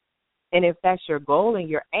 And if that's your goal and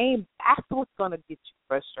your aim, that's what's going to get you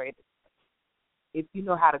frustrated. If you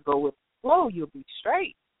know how to go with the flow, you'll be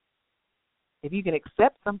straight. If you can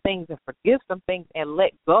accept some things and forgive some things and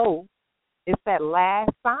let go, it's that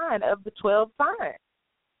last sign of the 12 signs.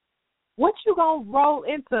 What you going to roll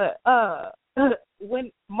into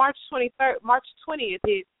when March 20th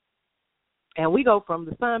hits, and we go from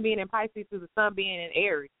the sun being in Pisces to the sun being in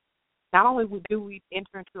Aries. Not only do we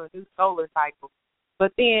enter into a new solar cycle,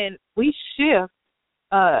 but then we shift.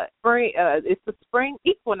 It's the spring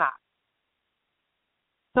equinox.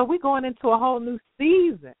 So we're going into a whole new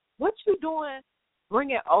season. What you doing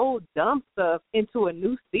bringing old dumb stuff into a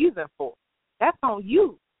new season for? That's on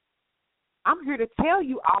you. I'm here to tell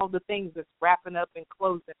you all the things that's wrapping up and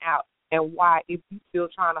closing out and why, if you still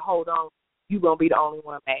trying to hold on, you're going to be the only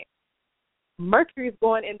one mad. Mercury is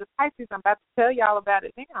going into Pisces. I'm about to tell y'all about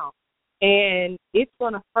it now. And it's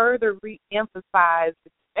going to further re-emphasize,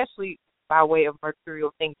 especially by way of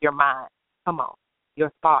mercurial things, your mind. Come on,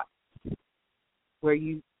 your thoughts, where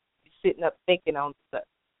you sitting up thinking on stuff.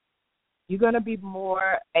 You're going to be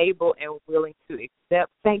more able and willing to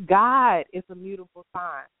accept. Thank God it's a mutable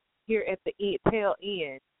sign here at the tail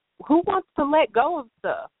end. Who wants to let go of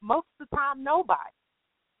stuff? Most of the time, nobody.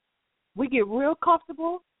 We get real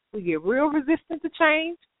comfortable, we get real resistant to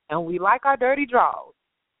change, and we like our dirty draws.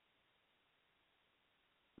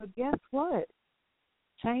 But guess what?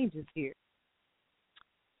 Change is here.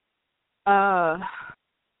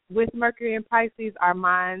 With Mercury and Pisces, our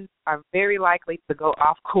minds are very likely to go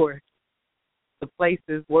off course. The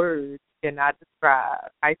places words cannot describe.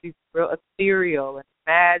 Pisces is real ethereal and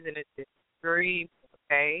imaginative, dreamy,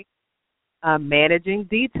 okay? Managing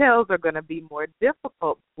details are going to be more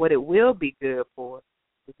difficult. What it will be good for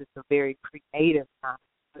is it's a very creative time.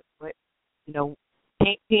 But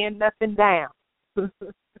can't pin nothing down.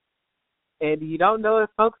 And you don't know if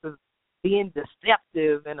folks are being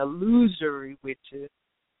deceptive and illusory with you,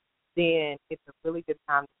 then it's a really good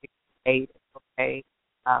time to be creative, okay?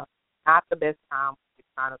 Not the best time to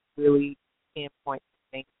kind of really pinpoint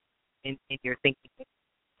things in your thinking and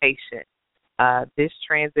patient. This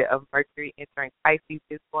transit of Mercury entering Pisces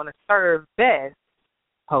is going to serve best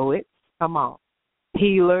poets, come on,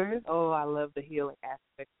 healers. Oh, I love the healing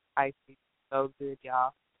aspect of Pisces. So good,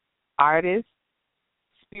 y'all. Artists,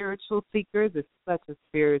 spiritual seekers. It's such a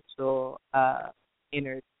spiritual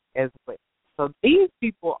energy as well. So these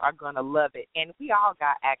people are going to love it. And we all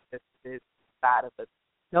got access to this side of us.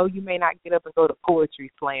 No, you may not get up and go to poetry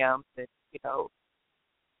slams and,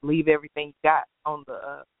 leave everything you got on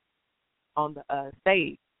the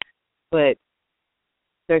stage. But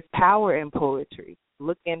there's power in poetry.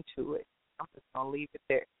 Look into it. I'm just going to leave it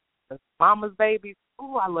there. The mama's babies,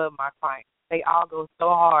 ooh, I love my clients. They all go so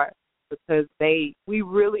hard because we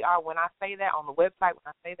really are. When I say that on the website, when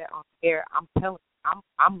I say that on the air, I'm telling you,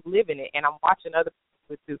 I'm living it, and I'm watching other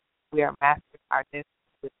people do. We are mastering our destiny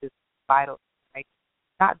with this vital information.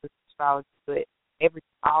 Not just astrology, but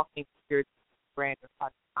all things spiritual, grander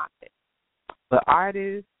part of content. But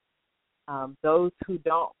artists, those who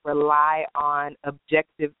don't rely on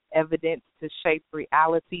objective evidence to shape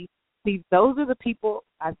reality, see, those are the people,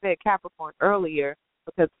 I said Capricorn earlier,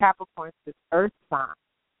 because Capricorn is this earth sign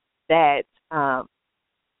that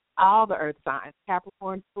all the earth signs,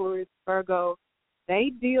 Capricorn, Taurus, Virgo,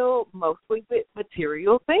 they deal mostly with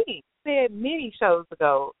material things. I said many shows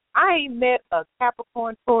ago, I ain't met a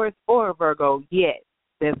Capricorn, Taurus, or a Virgo yet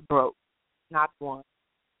that's broke. Not one.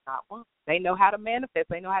 Not one. They know how to manifest.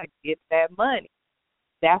 They know how to get that money.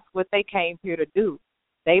 That's what they came here to do.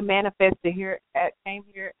 They came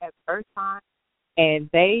here as earth signs, and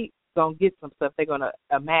they going to get some stuff. They're going to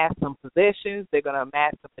amass some possessions. They're going to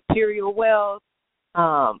amass some material wealth.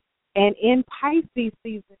 And in Pisces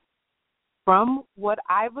season, from what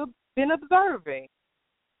I've been observing,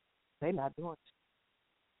 they're not doing it.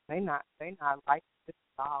 They're not like this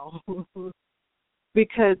at all.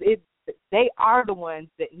 Because they are the ones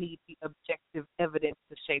that need the objective evidence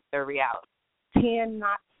to shape their reality. Tend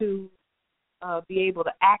not to be able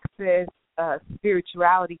to access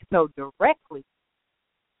spirituality so directly,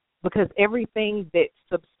 because everything that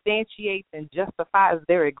substantiates and justifies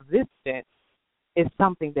their existence is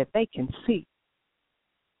something that they can see.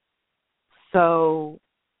 So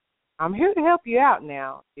I'm here to help you out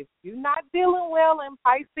now. If you're not dealing well in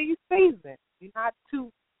Pisces season, you're not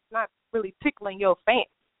really tickling your fancy,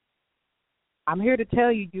 I'm here to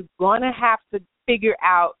tell you, you're going to have to figure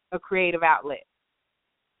out a creative outlet.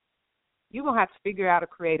 You're going to have to figure out a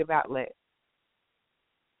creative outlet.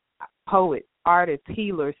 Poets, artists,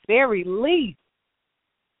 healers, very least,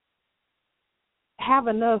 have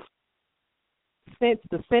enough sense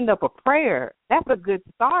to send up a prayer. That's a good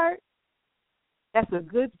start. That's a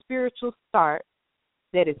good spiritual start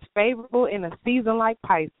that is favorable in a season like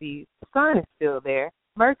Pisces. The sun is still there.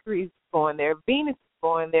 Mercury's going there. Venus is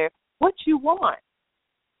going there. What you want?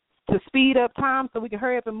 To speed up time so we can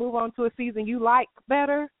hurry up and move on to a season you like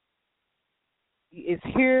better is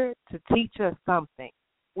here to teach us something.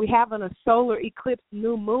 We have a solar eclipse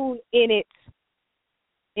new moon in it,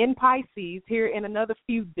 in Pisces, here in another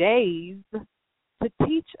few days to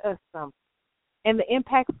teach us something. And the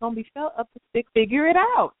impact's going to be felt up to stick. Figure it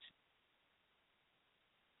out.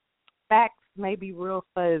 Facts may be real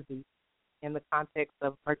fuzzy in the context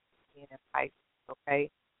of Mercury and Pisces, okay?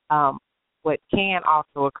 What can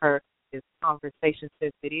also occur is conversation,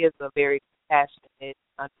 since it is a very compassionate,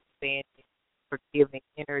 understanding, forgiving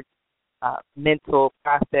energy, mental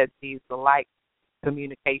processes like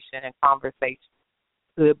communication and conversation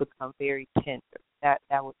could become very tender. That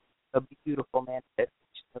was a beautiful manifestation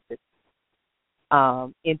of this.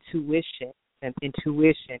 Intuition, and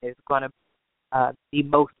intuition is going to be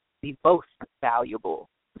the most valuable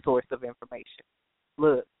source of information.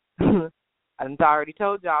 Look, I've already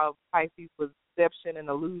told y'all Pisces was deception and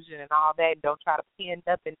illusion and all that. Don't try to pin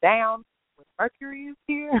nothing down when Mercury is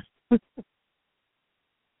here.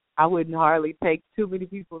 I wouldn't hardly take too many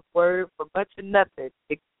people's word for much of nothing,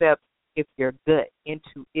 except if your gut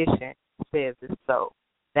intuition says it's so.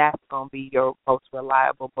 That's going to be your most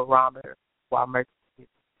reliable barometer while Mercury is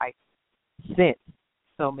Pisces. Since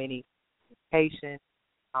so many communications,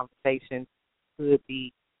 conversations could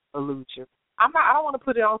be illusion. I don't want to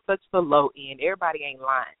put it on such the low end. Everybody ain't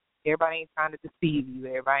lying. Everybody ain't trying to deceive you.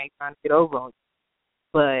 Everybody ain't trying to get over on you.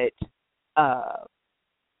 But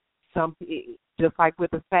some, just like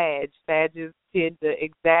with the Sages tend to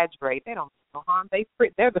exaggerate. They don't do no harm.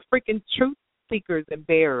 They're the freaking truth seekers and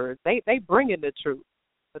bearers. They bring in the truth,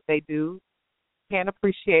 but they can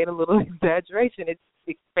appreciate a little exaggeration. It's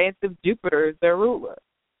expansive. Jupiter is their ruler.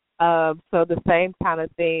 So the same kind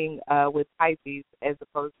of thing with Pisces, as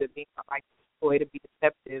opposed to being like a toy to be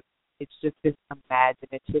deceptive. It's just this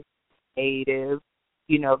imaginative, creative.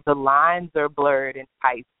 The lines are blurred in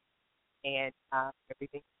Pisces, and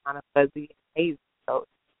everything's kind of fuzzy and hazy. So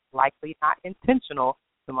it's likely not intentional.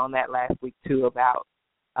 I'm on that last week too about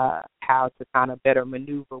how to kind of better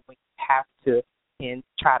maneuver when you have to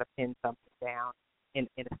try to pin something down in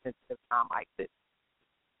a sensitive time like this.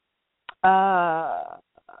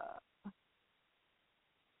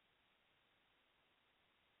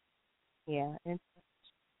 Yeah, and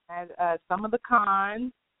some of the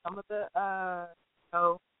cons, some of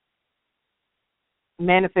the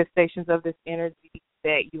manifestations of this energy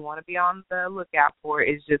that you want to be on the lookout for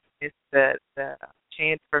is just the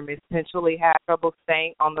chance for me potentially have trouble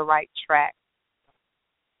staying on the right track,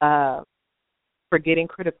 forgetting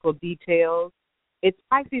critical details.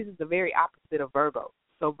 Pisces is the very opposite of Virgo.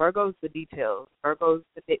 So Virgo's the details. Virgo's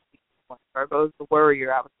the nitpicky one. Virgo's the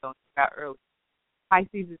worrier I was talking about earlier.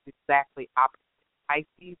 Pisces is exactly opposite.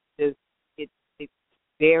 Pisces is it's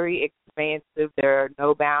very expansive. There are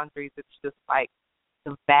no boundaries. It's just like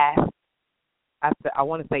the vast. I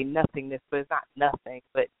want to say nothingness, but it's not nothing.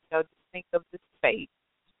 But just think of the space.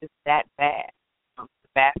 It's just that vast. The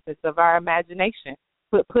vastness of our imagination.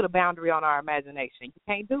 Put a boundary on our imagination. You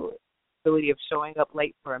can't do it. Ability of showing up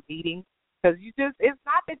late for a meeting because it's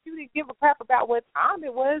not that you didn't give a crap about what time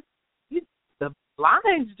it was. The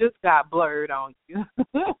lines just got blurred on you.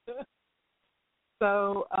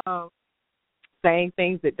 So saying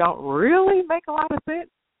things that don't really make a lot of sense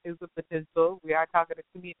is a potential. We are talking to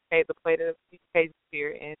communicate the plate of communication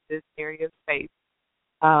here in this area of space.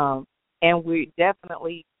 And we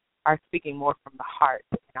definitely are speaking more from the heart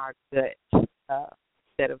and our gut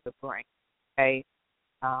instead of the brain. Okay?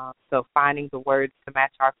 So finding the words to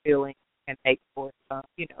match our feelings can make for some,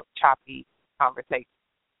 choppy conversation.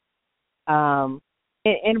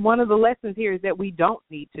 And one of the lessons here is that we don't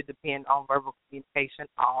need to depend on verbal communication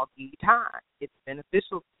all the time. It's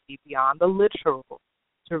beneficial to see beyond the literal,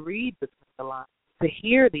 to read between the lines, to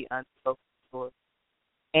hear the unspoken story,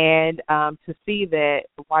 and to see that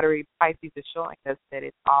watery Pisces is showing us that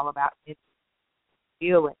it's all about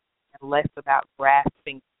feeling and less about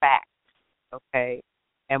grasping facts, okay,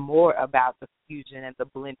 and more about the fusion and the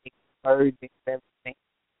blending, merging of everything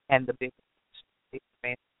and the big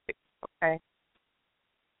expansion, okay?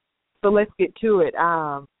 So let's get to it.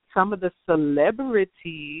 Some of the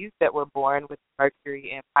celebrities that were born with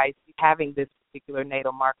Mercury and Pisces having this particular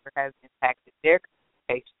natal marker has impacted their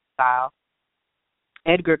communication style.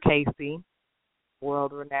 Edgar Casey,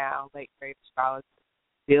 world-renowned late-grade astrologer.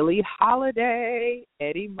 Billie Holiday,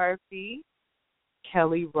 Eddie Murphy,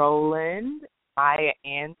 Kelly Rowland, Maya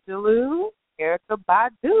Angelou, Erykah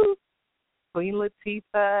Badu, Queen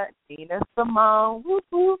Latifah, Nina Simone,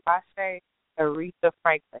 Ashe, Aretha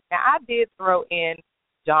Franklin. Now, I did throw in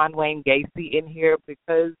John Wayne Gacy in here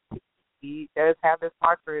because he does have this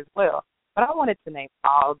marker as well. But I wanted to name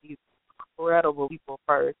all these incredible people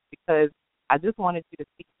first because I just wanted you to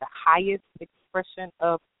see the highest expression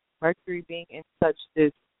of Mercury being in such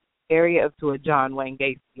this area of to a John Wayne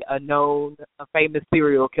Gacy, a famous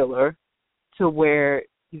serial killer, to where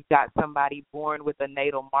you've got somebody born with a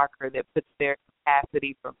natal marker that puts their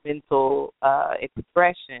capacity for mental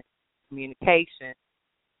expression, communication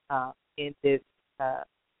in this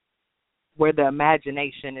where the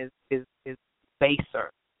imagination is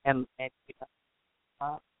baser and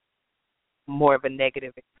more of a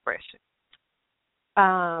negative expression.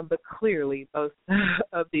 But clearly, most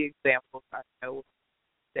of the examples I know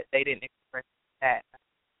that they didn't express that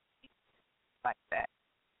like that.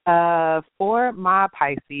 For my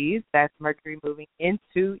Pisces, that's Mercury moving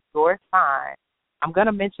into your sign. I'm going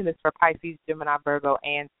to mention this for Pisces, Gemini, Virgo,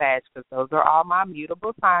 and Sag because those are all my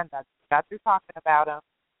mutable signs. I just got through talking about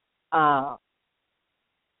them.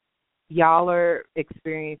 Y'all are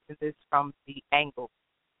experiencing this from the angle.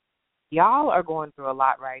 Y'all are going through a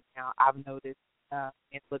lot right now. I've noticed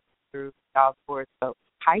in looking through y'all's horoscope.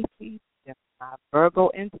 Pisces, Gemini, Virgo,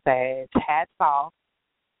 and Sag, hats off.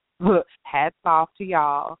 Hats off to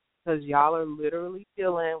y'all because y'all are literally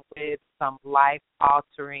dealing with some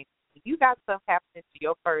life-altering. You got stuff happening to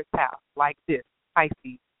your first house like this.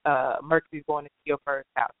 Pisces, Mercury's going into your first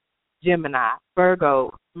house. Gemini,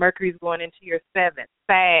 Virgo, Mercury's going into your seventh.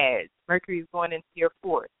 Sag, Mercury's going into your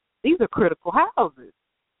fourth. These are critical houses.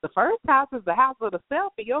 The first house is the house of the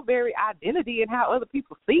self and your very identity and how other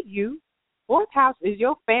people see you. Fourth house is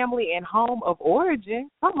your family and home of origin.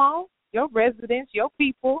 Come on, your residence, your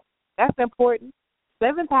people. That's important.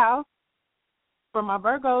 Seventh house, for my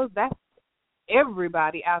Virgos, that's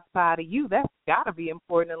everybody outside of you. That's got to be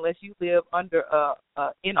important unless you live under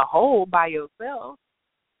in a hole by yourself.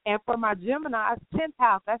 And for my Gemini, 10th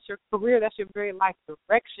house, that's your career, that's your very life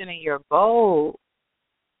direction and your goal.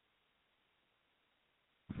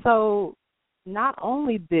 So not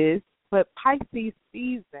only this, but Pisces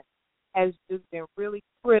season has just been really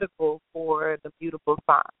critical for the mutable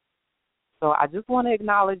signs. So I just want to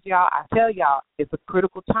acknowledge y'all. I tell y'all, it's a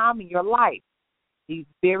critical time in your life. These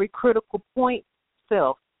very critical points,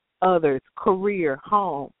 self, others, career,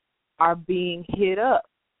 home, are being hit up.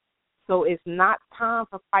 So it's not time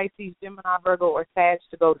for Pisces, Gemini, Virgo, or Sag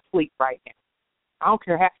to go to sleep right now. I don't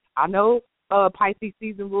care how. I know Pisces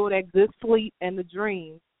season rule that good sleep and the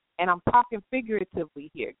dreams, and I'm talking figuratively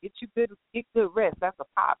here. Get good rest. That's a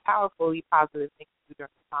powerfully positive thing to do during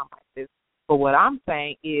a time like this. But what I'm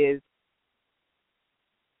saying is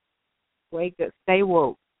wake up, stay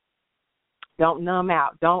woke. Don't numb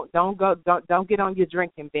out. Don't get on your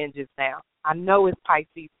drinking binges now. I know it's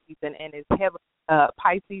Pisces season and it's heavy.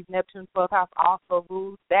 Pisces, Neptune, 12th house also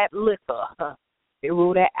rules that liquor. It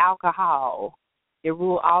rules that alcohol. It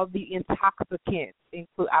rules all the intoxicants.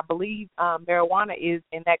 I believe marijuana is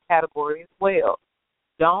in that category as well.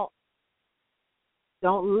 Don't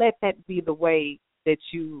let that be the way that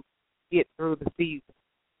you get through the season.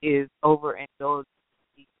 Is overindulging,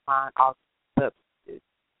 find all substances.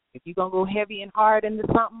 If you're going to go heavy and hard into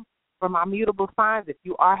something, for my mutable signs, if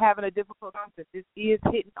you are having a difficult time, if this is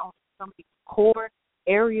hitting on some of these core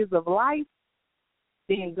areas of life,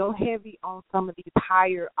 then go heavy on some of these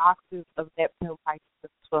higher octaves of Neptune,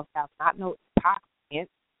 Pisces, 12th house. Not no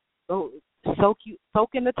intoxicants. Go soak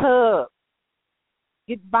in the tub.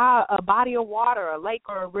 Get by a body of water, a lake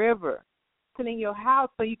or a river. Sit in your house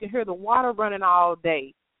so you can hear the water running all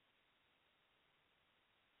day.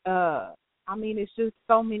 It's just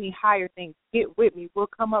so many higher things. Get with me. We'll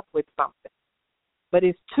come up with something. But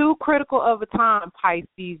it's too critical of a time,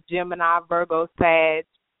 Pisces, Gemini, Virgo, Sag,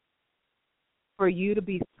 for you to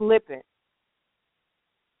be slipping.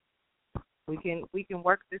 We can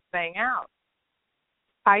work this thing out.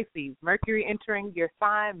 Pisces, Mercury entering your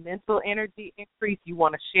sign, mental energy increase. You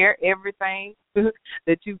want to share everything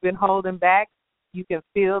that you've been holding back. You can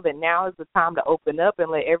feel that now is the time to open up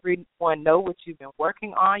and let everyone know what you've been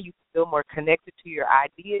working on. You can feel more connected to your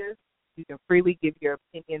ideas. You can freely give your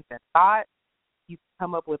opinions and thoughts. You can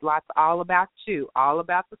come up with lots all about you, all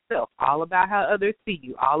about the self, all about how others see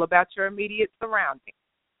you, all about your immediate surroundings.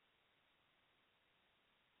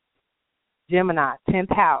 Gemini,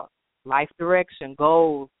 10th house, life direction,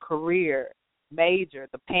 goals, career, major,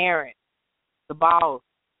 the parent, the boss.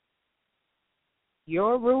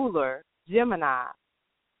 Your ruler, Gemini,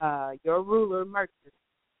 your ruler, Mercury,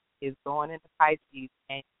 is going into Pisces.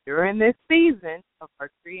 And during this season of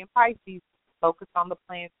Mercury and Pisces, focus on the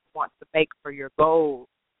plans you want to make for your goals.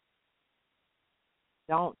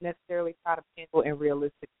 Don't necessarily try to pencil in a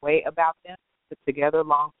realistic way about them. Put together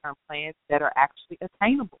long-term plans that are actually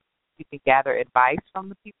attainable. You can gather advice from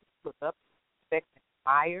the people you look up, respect, and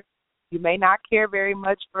admire. You may not care very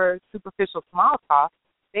much for superficial small talk.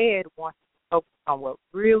 Instead, want to focus on what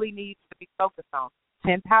really needs to be focused on.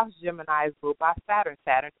 10th house Gemini is ruled by Saturn.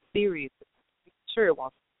 Saturn is serious. It's mature. It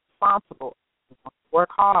wants to be responsible. It wants to work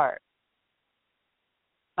hard.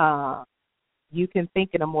 You can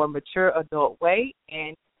think in a more mature adult way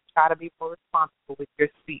and try to be more responsible with your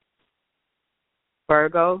speech.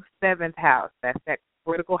 Virgo, 7th house. That's that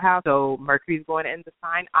critical house. So Mercury's going in the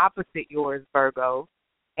sign opposite yours, Virgo,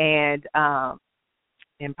 and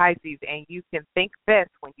in Pisces. And you can think best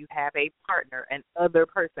when you have a partner, an other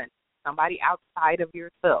person, somebody outside of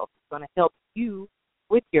yourself who's going to help you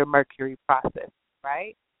with your Mercury process,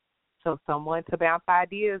 right? So someone to bounce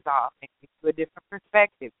ideas off and give you a different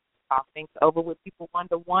perspective. Talk things over with people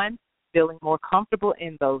one-to-one, feeling more comfortable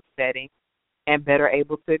in those settings and better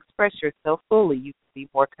able to express yourself fully. You can be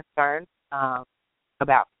more concerned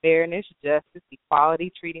about fairness, justice,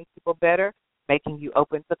 equality, treating people better, making you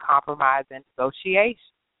open to compromise and negotiation.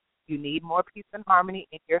 You need more peace and harmony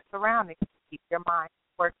in your surroundings to keep your mind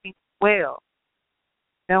working well.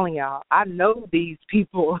 I'm telling y'all, I know these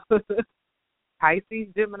people. Pisces,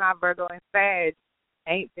 Gemini, Virgo, and Sag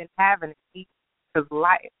ain't been having it because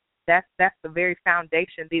life. That's the very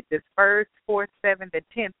foundation. This first, 4th, 7th, and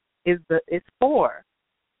 10th it's 4.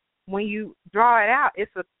 When you draw it out,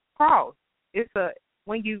 it's a cross.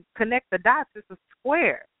 When you connect the dots, it's a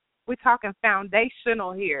square. We're talking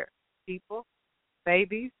foundational here, people,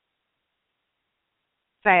 babies.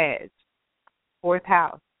 Sag, 4th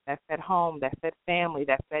house. That's that home. That's that family.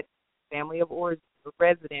 That's that family of origin, or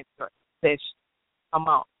residence, or possession. Come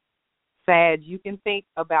on. Sag, you can think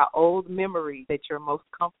about old memories that you're most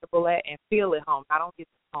comfortable at and feel at home. Not only it's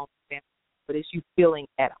home, but it's you feeling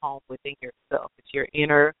at home within yourself. It's your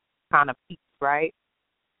inner kind of peace, right?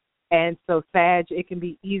 And so, Sag, it can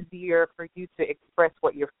be easier for you to express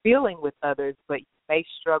what you're feeling with others, but you may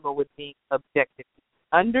struggle with being objective.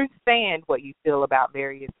 Understand what you feel about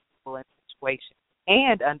various people and situations,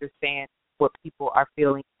 and understand what people are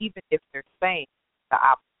feeling, even if they're saying the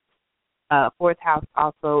opposite. 4th house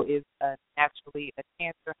also is naturally a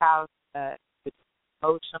Cancer house, which is an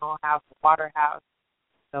emotional house, a water house.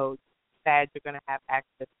 So, Sag, you're going to have access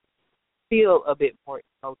to feel a bit more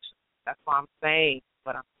emotional. That's why I'm saying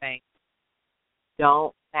what I'm saying.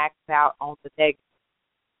 Don't max out on the negative.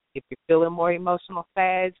 If you're feeling more emotional,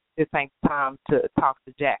 Sag, this ain't time to talk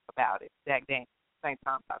to Jack about it. Jack Daniels, this ain't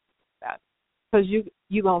time to talk to him about it. Because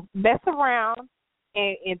you're going to mess around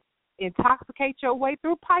and intoxicate your way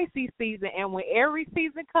through Pisces season. And when every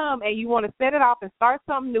season comes and you want to set it off and start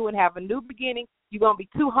something new and have a new beginning, you're going to be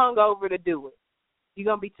too hungover to do it. You're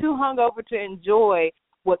going to be too hungover to enjoy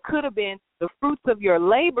what could have been the fruits of your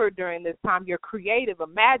labor during this time, your creative,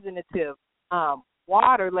 imaginative,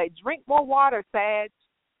 water. Drink more water, Sag.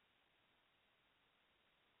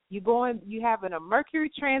 You having a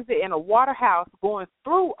Mercury transit in a water house going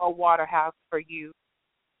through a water house for you,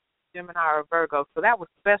 Gemini or Virgo. So that was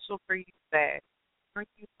special for you, Sag. Drink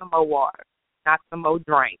you some more water, not some more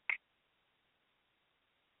drink.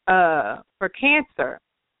 For Cancer,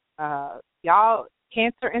 y'all,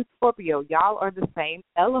 Cancer and Scorpio, y'all are the same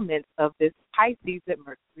elements of this Pisces that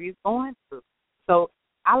Mercury is going through. So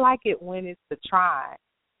I like it when it's the trine,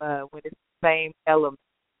 when it's the same element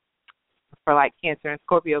for like Cancer and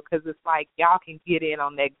Scorpio, because it's like y'all can get in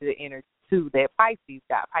on that good energy too that Pisces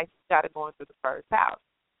got. Pisces got it going through the first house.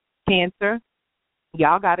 Cancer,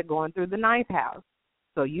 y'all got it going through the ninth house.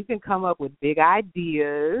 So you can come up with big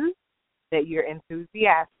ideas that you're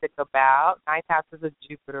enthusiastic about. Ninth house is a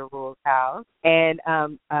Jupiter ruled house. And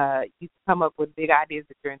you can come up with big ideas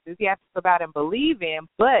that you're enthusiastic about and believe in,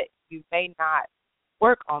 but you may not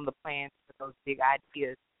work on the plans for those big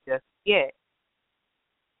ideas just yet.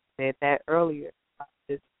 I said that earlier.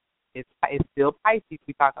 It's still Pisces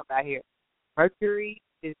we talk about here. Mercury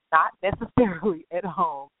is not necessarily at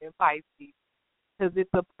home in Pisces because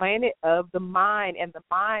it's a planet of the mind, and the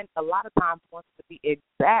mind a lot of times wants to be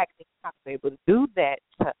exact, and you're not able to do that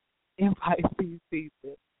in Pisces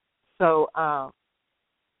season. So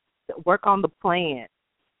work on the plan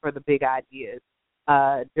for the big ideas.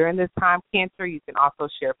 During this time, Cancer, you can also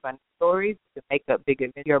share funny stories to make up big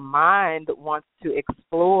events. Your mind wants to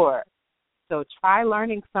explore. So try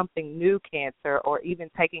learning something new, Cancer, or even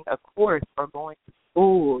taking a course or going to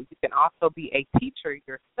school. You can also be a teacher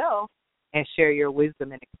yourself and share your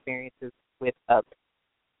wisdom and experiences with others.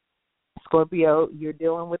 Scorpio, you're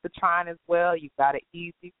dealing with the trine as well. You've got an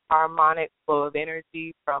easy, harmonic flow of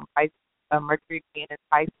energy from Mercury being in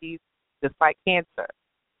Pisces, just like Cancer.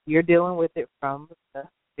 You're dealing with it from the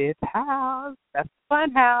fifth house. That's the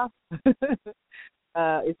fun house.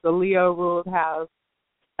 It's a Leo-ruled house.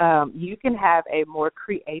 You can have a more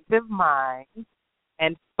creative mind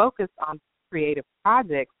and focus on creative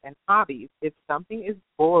projects and hobbies. If something is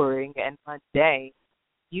boring and mundane,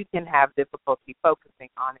 you can have difficulty focusing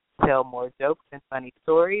on it. Tell more jokes and funny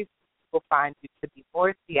stories. People find you to be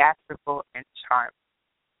more theatrical and charming.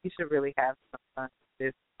 You should really have some fun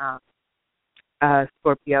with this.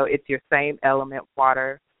 Scorpio, it's your same element,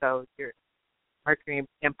 water. So your Mercury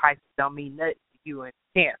and Pisces don't mean nothing to you in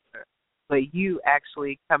Cancer. But you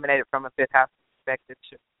actually coming at it from a fifth house perspective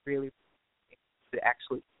should really to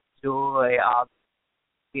actually enjoy all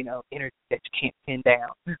energy that you can't pin down.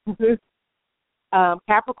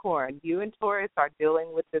 Capricorn, you and Taurus are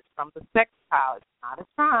dealing with this from the sextile. It's not a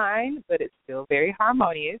trine, but it's still very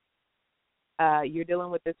harmonious. You're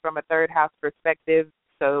dealing with this from a third house perspective,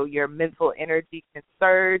 so your mental energy can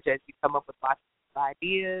surge as you come up with lots of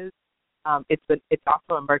ideas. It's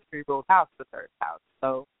also a Mercury ruled house, the third house.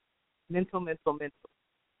 So mental.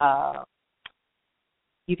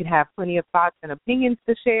 You can have plenty of thoughts and opinions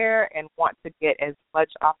to share and want to get as much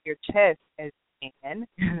off your chest as you can.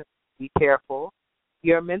 Be careful.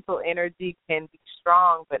 Your mental energy can be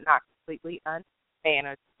strong but not completely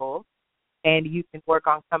unmanageable. And you can work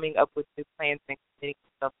on coming up with new plans and committing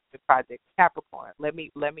yourself to projects. Capricorn, let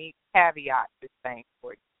me caveat this thing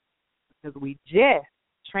for you. Because we just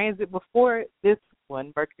transit before this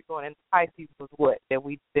one, Mercury going into Pisces was what? That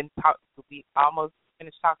we almost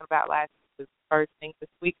finished talking about last week. This first thing this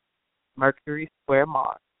week, Mercury square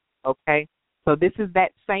Mars. Okay? So this is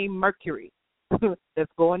that same Mercury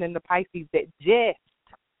that's going into Pisces that just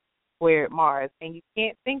squared Mars. And you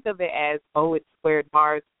can't think of it as, oh, it squared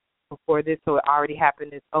Mars before this, so it already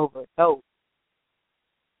happened, it's over. No.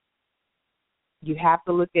 You have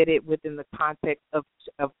to look at it within the context of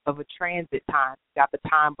a transit time. You got the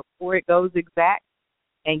time before it goes exact,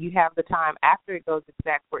 and you have the time after it goes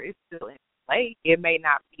exact where it's still in play. It may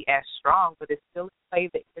not be as strong, but it's still in play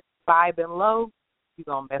that it's vibing low. You're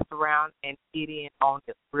going to mess around and get in on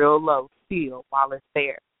it real low still while it's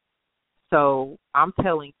there. So I'm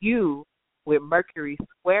telling you, with Mercury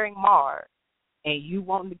squaring Mars, and you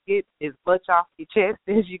want to get as much off your chest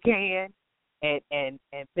as you can, and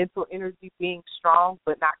mental energy being strong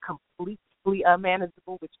but not completely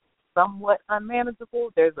unmanageable, which is somewhat unmanageable,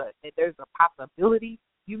 there's a possibility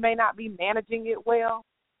you may not be managing it well.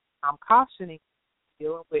 I'm cautioning you,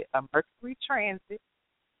 dealing with a Mercury transit,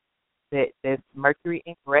 that's Mercury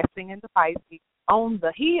ingressing into Pisces on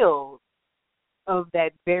the heels of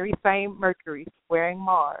that very same Mercury squaring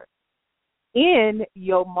Mars. in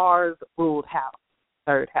your Mars ruled house,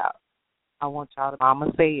 third house. I want y'all to, I'm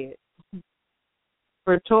going to say it.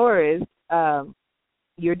 For Taurus,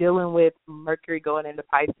 you're dealing with Mercury going into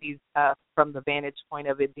Pisces from the vantage point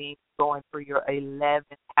of it being going through your 11th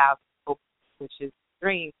house, which is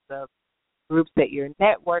dreams of groups that you're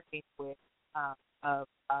networking with, of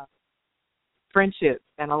friendships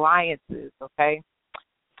and alliances, okay?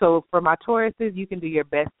 So for my Tauruses, you can do your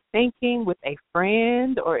best thinking with a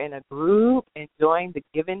friend or in a group, enjoying the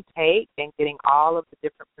give and take and getting all of the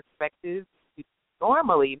different perspectives you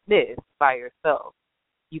normally miss by yourself.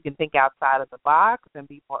 You can think outside of the box and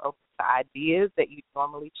be more open to ideas that you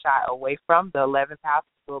normally shy away from. The 11th house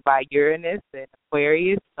is ruled by Uranus and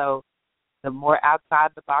Aquarius, so the more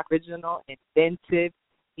outside the box, original, inventive,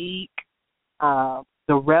 unique, the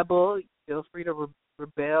rebel, feel free to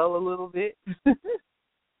rebel a little bit.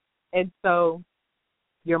 And so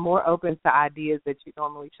you're more open to ideas that you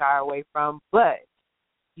normally shy away from, but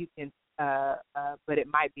you can, but it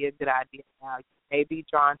might be a good idea now. You may be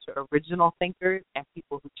drawn to original thinkers and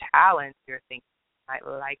people who challenge your thinking. You might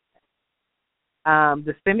like that.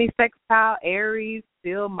 The semi-sextile Aries,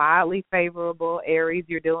 still mildly favorable. Aries,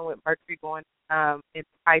 you're dealing with Mercury going into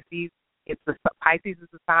Pisces. Pisces is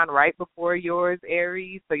a sign right before yours,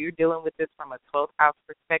 Aries, so you're dealing with this from a 12th house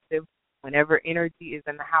perspective. Whenever energy is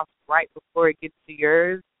in the house right before it gets to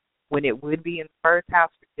yours, when it would be in the first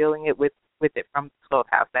house, you're dealing it with it from the 12th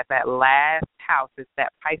house. That last house. It's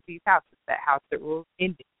that Pisces house. It's that house that rules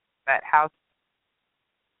ending. That house,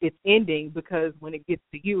 it's ending because when it gets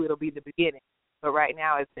to you, it'll be the beginning. But right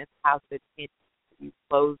now, it's in the house that's ending. It's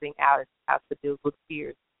closing out. It's the house that deals with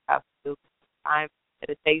fears. It's the house that deals with time,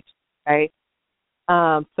 meditation, right?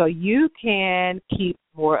 So you can keep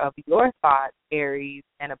more of your thoughts, Aries,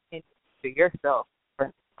 and opinions to yourself.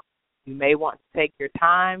 You may want to take your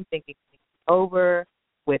time thinking things over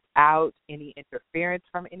without any interference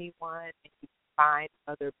from anyone, and you find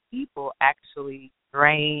other people actually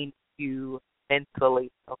drain you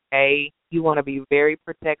mentally, okay? You want to be very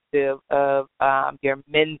protective of your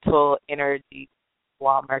mental energy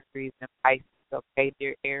while Mercury is in Pisces, okay?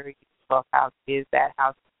 Dear Aries, 12th house is that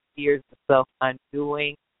house of fears, the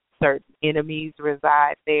self-undoing. Certain enemies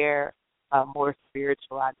reside there, more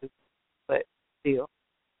spiritual, I do, but still.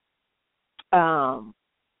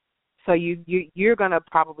 So you're going to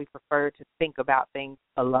probably prefer to think about things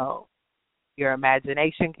alone. Your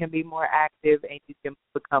imagination can be more active, and you can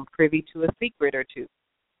become privy to a secret or two.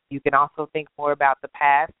 You can also think more about the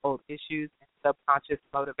past, old issues, and subconscious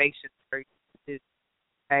motivations for your decisions,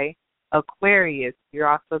 okay? Aquarius, you're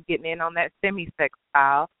also getting in on that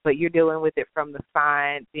semi-sextile, but you're dealing with it from the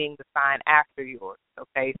sign, being the sign after yours,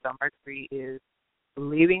 okay? So Mercury is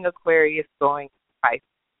leaving Aquarius, going to Pisces.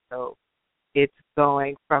 So it's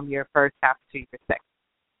going from your first house to your second.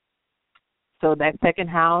 So that second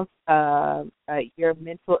house, your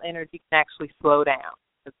mental energy can actually slow down.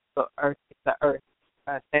 It's the earth.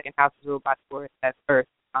 Second house is ruled by Taurus. That's earth.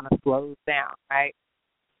 It kind of slows down, right?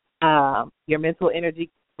 Your mental energy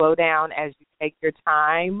can slow down as you take your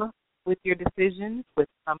time with your decisions, with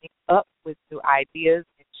coming up with new ideas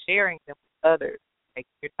and sharing them with others. Take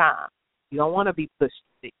your time. You don't want to be pushed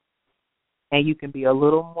to see. And you can be a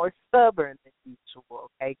little more stubborn than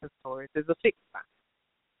usual, okay, because Taurus is a fixed sign.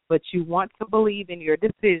 But you want to believe in your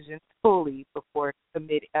decisions fully before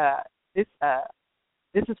committing. This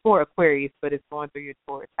is for Aquarius, but it's going through your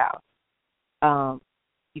Taurus house.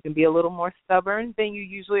 You can be a little more stubborn than you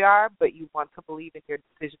usually are, but you want to believe in your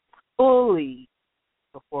decisions fully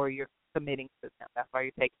before you're committing to them. That's why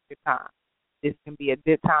you're taking your time. This can be a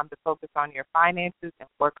good time to focus on your finances and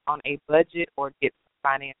work on a budget or get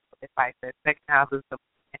some financial advice. That second house is the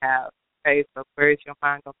house. Okay, so Aquarius, your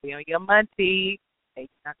mind going to be on your money. Okay, you're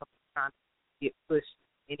not going to be trying to get pushed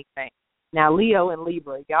anything. Now, Leo and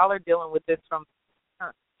Libra, y'all are dealing with this from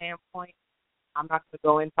a standpoint. I'm not going to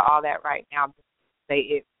go into all that right now. I'm just going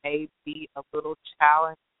to say it may be a little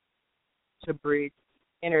challenge to bridge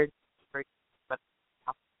energy, but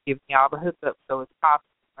I'm giving y'all the hookup so it's possible,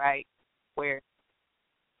 right? Where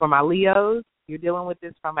for my Leos, you're dealing with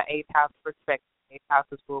this from an 8th house perspective. 8th house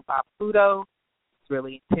is ruled by Pluto. It's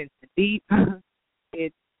really intense and deep.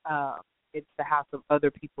 It's the house of other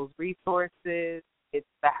people's resources. It's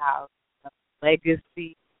the house of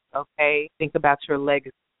legacy. Okay, think about your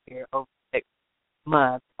legacy here over the next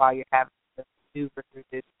month while you're having to maneuver through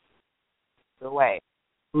this way.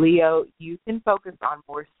 Leo, you can focus on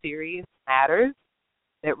more serious matters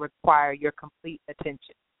that require your complete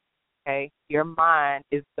attention. Okay, your mind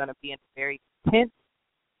is going to be in a very intense,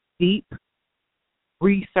 deep,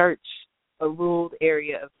 research a ruled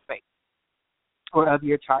area of space or of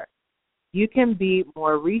your chart. You can be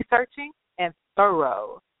more researching and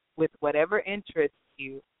thorough with whatever interests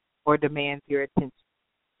you or demands your attention.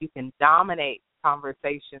 You can dominate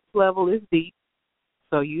conversations. Level is deep,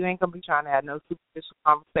 so you ain't going to be trying to have no superficial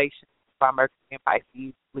conversations by Mercury and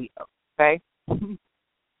Pisces, Leo, okay?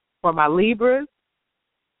 For my Libras,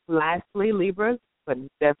 lastly, Libras, but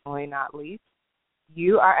definitely not least,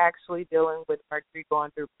 you are actually dealing with Mercury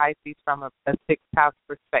going through Pisces from a sixth house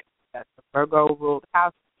perspective. That's a Virgo ruled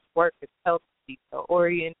house. Work is healthy, detail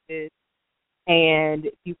oriented, and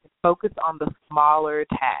you can focus on the smaller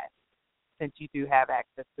tasks since you do have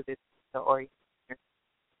access to this detail oriented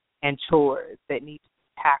and chores that need to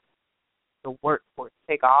be tackled. The workforce.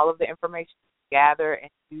 Take all of the information you gather and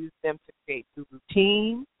use them to create new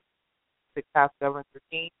routines, sixth house governs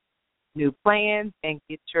routine, new plans, and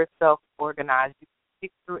get yourself organized. You can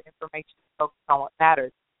pick through information and focus on what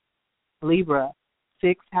matters. Libra,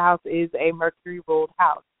 sixth house is a Mercury ruled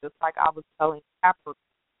house, just like I was telling Capricorn.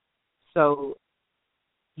 So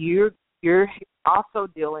you're also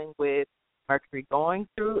dealing with Mercury going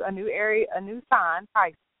through a new area, a new sign,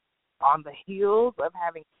 Pisces, on the heels of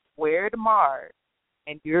having squared Mars,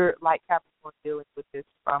 and you're like Capricorn dealing with this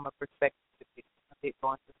from a perspective of it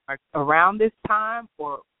going through Mercury. Around this time,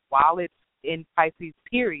 or while it's in Pisces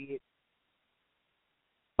period,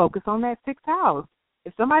 focus on that sixth house.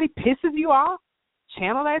 If somebody pisses you off,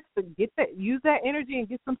 channel that to use that energy and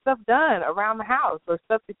get some stuff done around the house or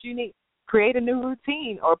stuff that you need. Create a new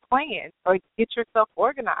routine or plan or get yourself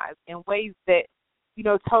organized in ways that,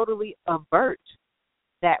 totally avert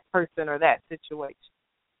that person or that situation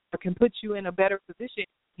or can put you in a better position.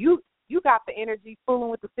 You got the energy fooling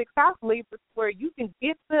with the sixth house Libra where you can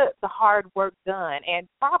get the hard work done and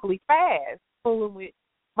probably fast fooling with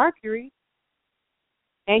Mercury.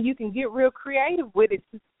 And you can get real creative with it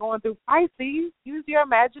since going through Pisces. Use your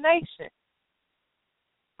imagination.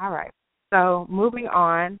 All right. So moving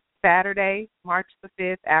on, Saturday, March the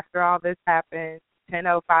 5th, after all this happened,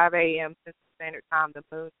 10:05 a.m. Central Standard Time, the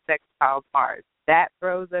moon sextiles Mars. That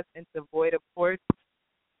throws us into void of course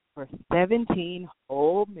for 17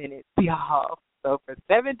 whole minutes, y'all. So for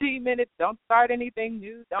 17 minutes, don't start anything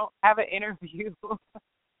new. Don't have an interview.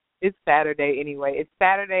 It's Saturday anyway. It's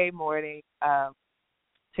Saturday morning,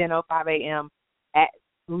 10:05 a.m. At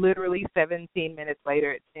literally 17 minutes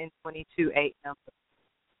later at 10:22 a.m.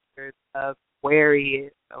 of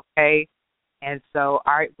Aquarius, okay? And so,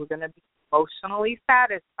 all right, we're going to be emotionally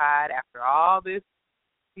satisfied after all this,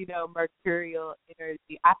 mercurial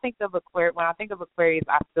energy. I think of Aquarius, when I think of Aquarius,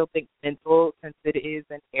 I still think mental since it is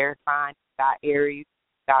an air sign. You got Aries,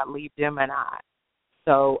 you got Libra, Gemini.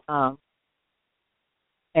 So,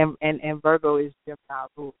 and Virgo is Gemini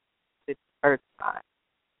rule. It's earth sign.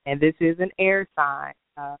 And this is an air sign,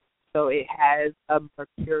 so it has a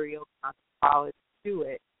mercurial quality to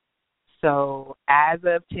it. So as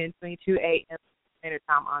of 10:22 a.m. Standard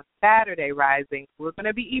Time on Saturday rising, we're going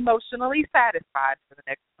to be emotionally satisfied for the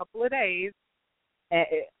next couple of days,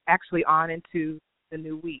 actually on into the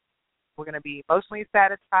new week. We're going to be emotionally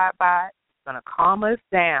satisfied by it. It's going to calm us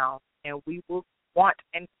down, and we will want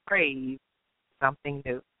and crave something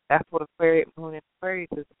new. That's what Aquarius, Moon and Aquarius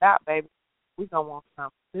is about, baby. We're going to want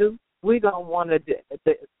something new. We're going to want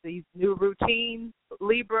these new routines,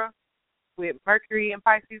 Libra, with Mercury and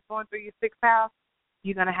Pisces going through your sixth house.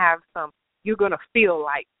 You're going to feel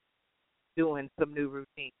like doing some new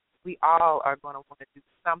routines. We all are going to want to do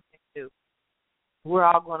something new. We're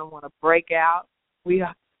all going to want to break out.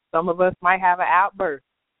 Some of us might have an outburst.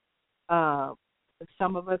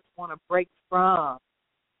 Some of us want to break from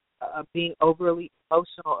being overly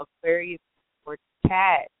emotional, Aquarius, or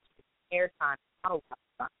detached. Air sign,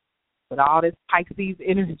 with all this Pisces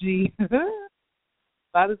energy.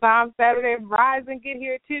 By the time Saturday rise and get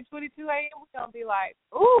here at 10:22 a.m., we're gonna be like,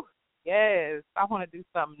 ooh, yes, I want to do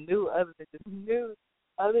something new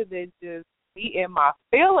other than just be in my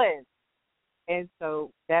feelings. And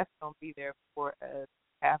so that's gonna be there for us.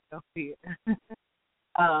 Have no fear.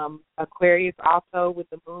 Aquarius also with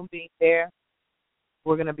the moon being there,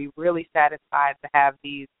 we're gonna be really satisfied to have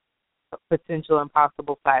these potential and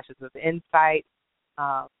possible flashes of insight,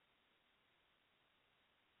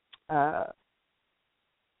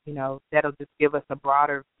 that'll just give us a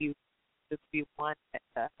broader view. Just be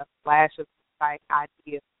a flash of insight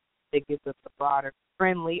idea that gives us a broader,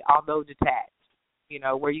 friendly, although detached.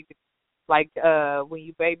 Where you can, like when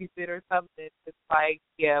you babysit or something, it's like,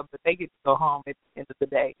 yeah, but they get to go home at the end of the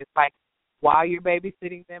day. It's like while you're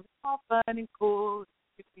babysitting them, it's all fun and cool.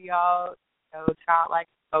 It can be all, childlike,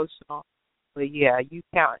 emotional. But yeah, you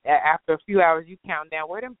count after a few hours. You count down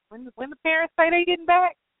when the parents say they're getting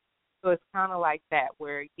back. So it's kind of like that,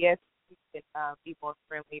 where yes, we can be more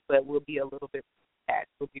friendly, but we'll be a little bit attached.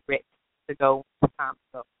 We'll be ready. to go when it's time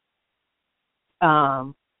to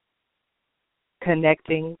go.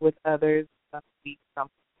 Connecting with others must be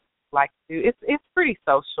something we like to do. It's pretty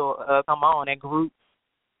social. Come on, and groups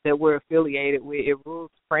that we're affiliated with. It rules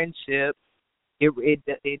friendships. It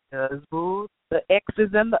does rule the X's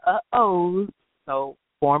and the O's. So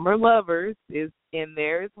former lovers is in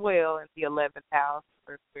there as well in the 11th house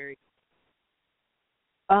for Aquarius.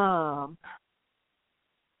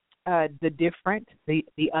 The different, the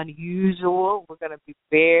unusual. We're going to be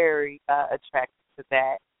very attracted to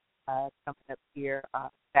that coming up here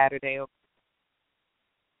Saturday.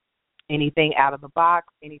 Anything out of the box,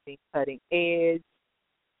 anything cutting edge,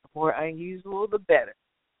 the more unusual, the better.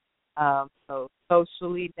 So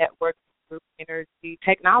socially, networking, group energy,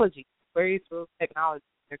 technology. Aquarius rules technology.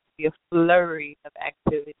 There could be a flurry of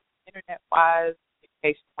activity, internet-wise,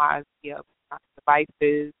 communication-wise, via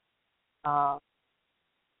devices.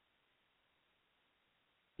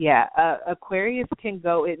 Aquarius can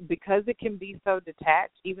go, because it can be so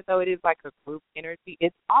detached, even though it is like a group energy,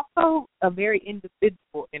 it's also a very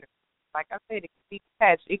individual energy. Like I said, it can be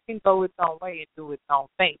detached. It can go its own way and do its own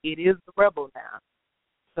thing. It is the rebel now.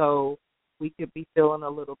 So we could be feeling a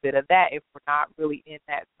little bit of that if we're not really in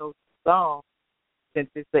that social zone, since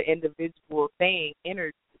it's the individual thing,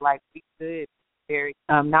 energy, like we could very,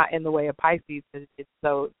 not in the way of Pisces, but it's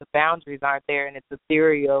so the boundaries aren't there and it's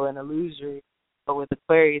ethereal and illusory. But with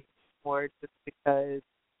Aquarius, it's more just because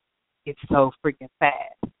it's so freaking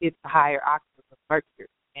fast. It's the higher octave of Mercury,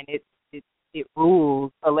 and it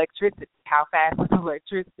rules electricity. How fast is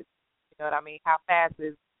electricity? You know what I mean? How fast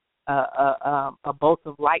is a bolt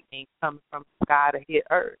of lightning coming from the sky to hit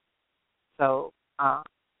Earth? So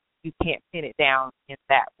you can't pin it down in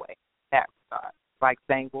that way, that regard. Like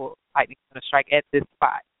saying, well, lightning's going to strike at this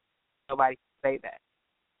spot. Nobody can say that.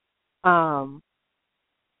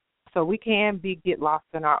 So we can get lost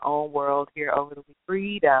in our own world here over the week.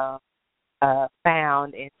 Freedom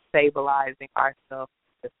found in stabilizing ourselves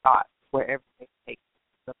with thoughts wherever they take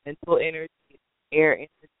us. The mental energy, air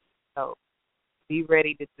energy. So be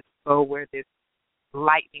ready to just go where this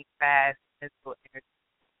lightning fast mental energy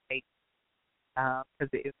takes, because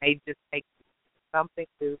it may just take you something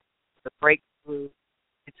to the breakthrough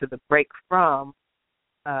and to the break from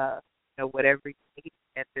whatever you need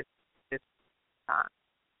at this time.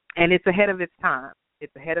 And it's ahead of its time.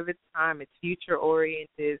 It's ahead of its time. It's future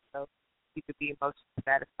oriented, so you could be emotionally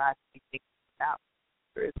satisfied to be thinking about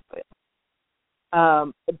it as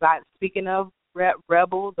well. But speaking of the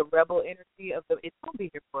rebel energy of it's gonna be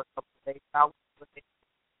here for a couple of days. So I won't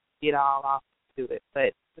get all off to it,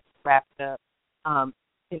 but just to wrap it up.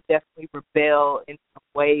 Can definitely rebel in some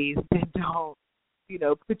ways that don't,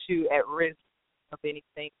 put you at risk of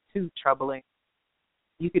anything too troubling.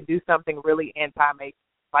 You could do something really anti-matrix,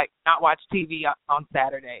 like not watch TV on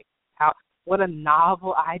Saturday. What a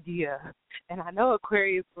novel idea. And I know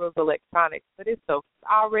Aquarius rules electronics, but it's so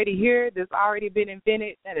already here, that's already been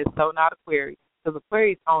invented. That is so not Aquarius. Because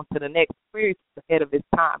Aquarius on to the next. Aquarius is ahead of its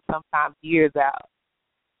time, sometimes years out.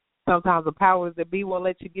 Sometimes the powers that be won't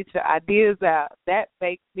let you get your ideas out. That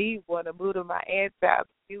makes me want to move to my aunt's house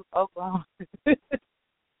to Oklahoma.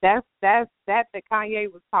 That's that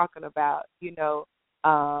Kanye was talking about,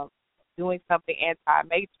 doing something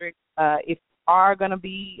anti-matrix. If you are going to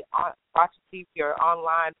be watching TV or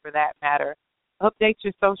online for that matter, update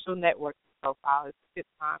your social networking profile. It's a good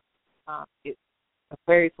time.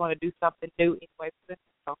 Aquarius want to do something new anyway, put the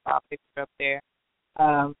profile picture up there.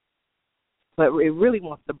 But it really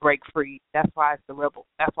wants to break free. That's why it's the rebel.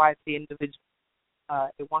 That's why it's the individual.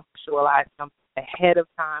 It wants to visualize something ahead of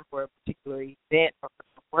time for a particular event or for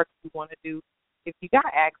some work you want to do. If you got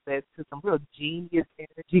access to some real genius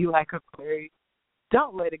energy like Aquarius,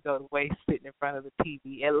 don't let it go to waste sitting in front of the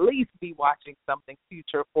TV. At least be watching something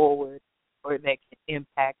future forward or that can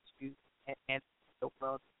impact you and the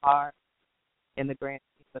world at large in the grand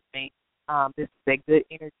scheme of things. This is a good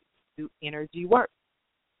energy to do energy work.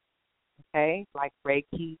 Okay, like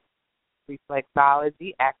Reiki,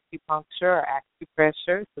 reflexology, acupuncture, or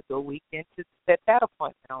acupressure. So go weekend to set that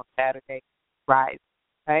appointment on Saturday. Right.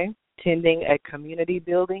 Okay. Attending a community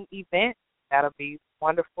building event. That'll be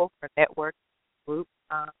wonderful for network group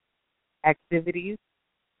activities.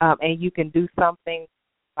 And you can do something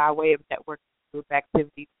by way of network group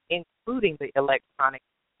activities, including the electronic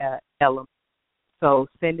element. So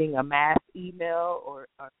sending a mass email or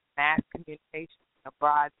mass communication in a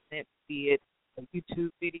broad sense, be it a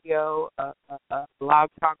YouTube video, a blog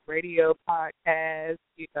talk radio podcast,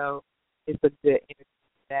 it's a good energy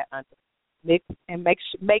that under mix and make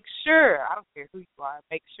sure, I don't care who you are,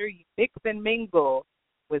 make sure you mix and mingle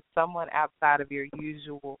with someone outside of your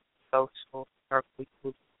usual social circle.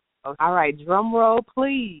 All right, drum roll,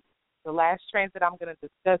 please. The last transit I'm going to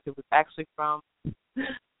discuss, it was actually from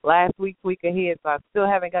last week ahead, so I still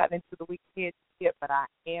haven't gotten into the week ahead yet, but I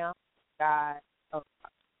am.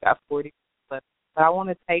 Got 40 left. But I want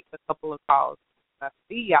to take a couple of calls. I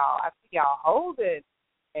see y'all holding,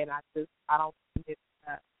 and I don't get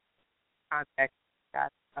contact you guys.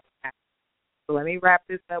 So let me wrap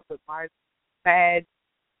this up with Mars Sag.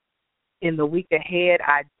 In the week ahead,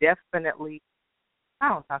 I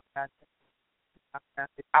don't talk about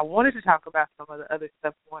this. I wanted to talk about some of the other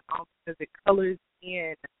stuff going on because it colors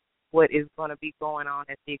in what is going to be going on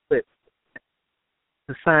at the eclipse.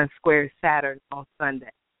 The Sun squares Saturn on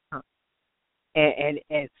Sunday. And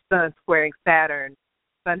Sun squaring Saturn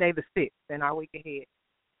Sunday the 6th in our week ahead.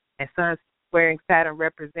 And Sun squaring Saturn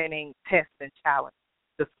representing test and challenge.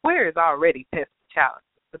 The square is already test and challenge.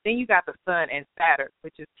 But then you got the Sun and Saturn,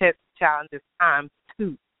 which is test and challenges times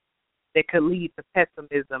 2 that could lead to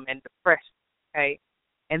pessimism and depression. Okay?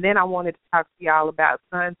 And then I wanted to talk to y'all about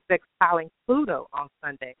Sun sextiling Pluto on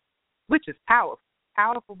Sunday, which is powerful.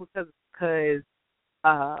 Powerful because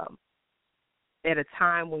at a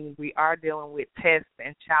time when we are dealing with tests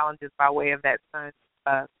and challenges by way of that Sun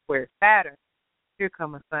square Saturn, here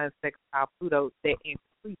comes a Sun sextile Pluto that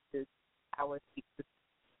increases our needs,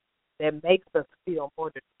 that makes us feel more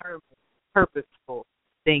determined, purposeful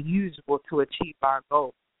than usual to achieve our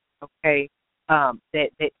goals. Okay,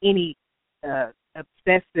 that any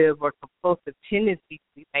obsessive or compulsive tendencies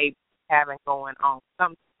we may be having going on,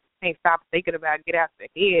 some can't stop thinking about, get out the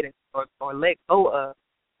head or let go of,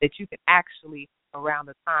 that you can actually, around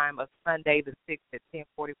the time of Sunday the 6th at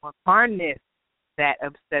 10:41, harness that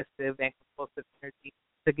obsessive and compulsive energy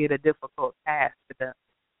to get a difficult task done.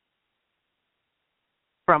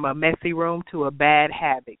 From a messy room to a bad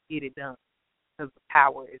habit, get it done because the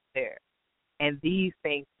power is there. And these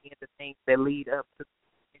things being the things that lead up to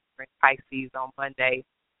entering Pisces on Monday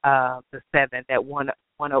the 7th at 1:08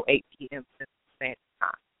 p.m. Central Standard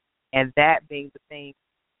Time. And that being the thing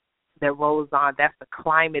that rolls on, that's the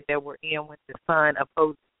climate that we're in when the Sun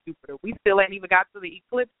opposes Jupiter. We still ain't even got to the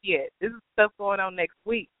eclipse yet. This is stuff going on next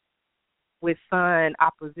week with Sun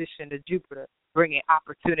opposition to Jupiter, bringing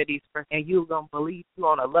opportunities for, and you're going to believe you're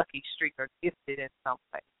on a lucky streak or gifted in some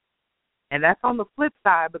way. And that's on the flip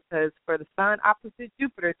side, because for the Sun opposite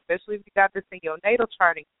Jupiter, especially if you got this in your natal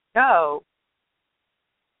charting,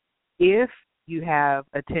 if you have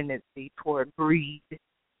a tendency toward greed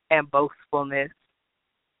and boastfulness,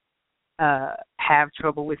 have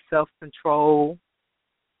trouble with self-control,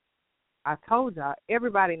 I told y'all,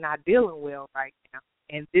 everybody not dealing well right now.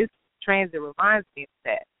 And this transit reminds me of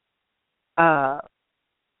that.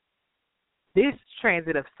 This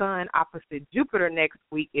transit of Sun opposite Jupiter next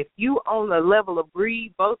week, if you on the level of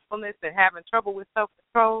greed, boastfulness, and having trouble with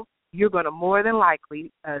self-control, you're going to more than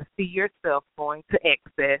likely see yourself going to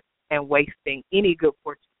excess and wasting any good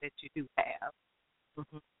fortune that you do have.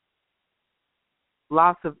 Mm-hmm.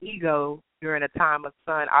 Loss of ego during a time of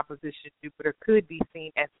Sun opposition Jupiter could be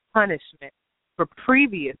seen as punishment for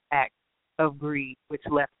previous acts of greed, which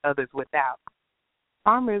left others without.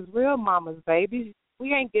 Karma is real, mama's baby.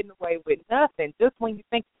 We ain't getting away with nothing. Just when you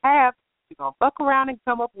think you have, you're going to buck around and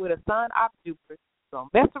come up with a Sun op Jupiter. You're going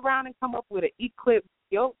to mess around and come up with an eclipse.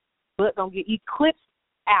 Your butt going to get eclipsed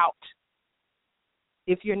out.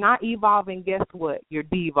 If you're not evolving, guess what? You're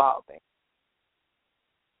devolving.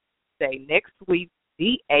 Say next week,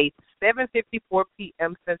 the 8th, 7:54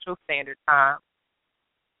 p.m. Central Standard Time.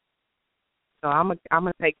 So I'm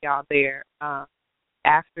gonna take y'all there.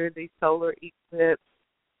 After the solar eclipse,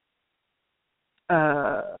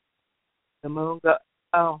 the moon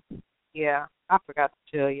I forgot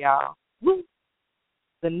to tell y'all.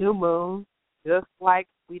 The new moon, just like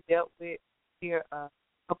we dealt with here a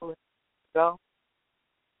couple of days ago,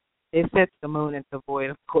 it sets the moon into void,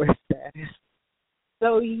 of course, status.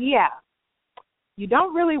 So yeah. You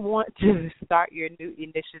don't really want to start your new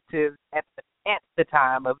initiative at the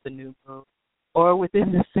time of the new moon or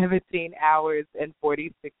within the 17 hours and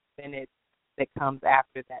 46 minutes that comes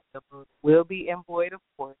after that. The moon will be in void, of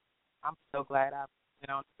course. I'm so glad I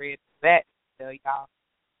went on the red for that to tell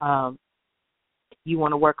y'all. You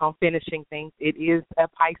want to work on finishing things. It is a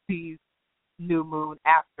Pisces new moon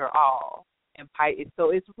after all. And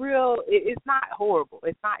so it's real. It's not horrible.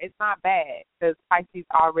 It's not bad, because Pisces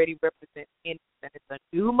already represents endings, and it's a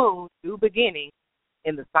new moon, new beginning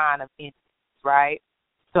in the sign of endings, right?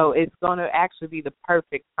 So it's going to actually be the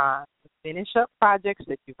perfect time to finish up projects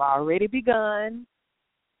that you've already begun,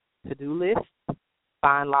 to-do lists,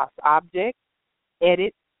 find lost objects,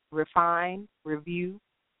 edit, refine, review,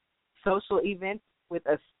 social events with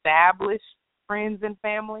established friends and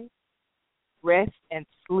family. rest and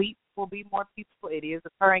sleep will be more peaceful. It is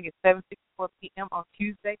occurring at 7:64 p.m. on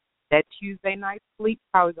Tuesday. That Tuesday night sleep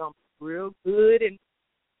probably going to be real good and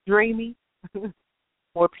dreamy,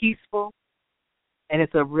 more peaceful. And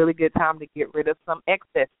it's a really good time to get rid of some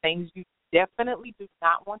excess things you definitely do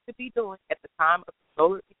not want to be doing at the time of the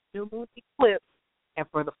solar new moon eclipse. And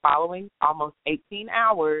for the following almost 18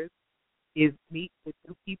 hours is meet with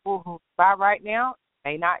new people who, by right now,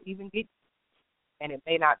 may not even get you, and it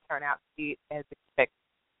may not turn out to be as expected.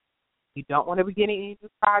 You don't want to begin any new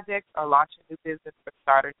projects or launch a new business or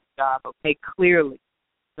start a new job. Okay, clearly,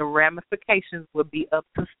 the ramifications will be up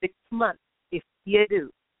to 6 months if you do.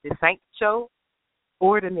 This ain't your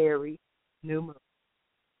ordinary new moon.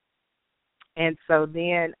 And so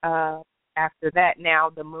then after that, now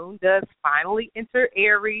the moon does finally enter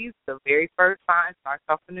Aries. The very first sign starts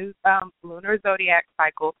off the new lunar zodiac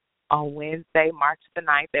cycle on Wednesday, March the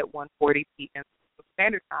 9th at 1:40 p.m.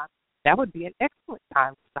 Standard Time. That would be an excellent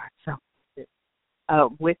time to start something.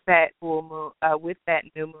 With that full moon, with that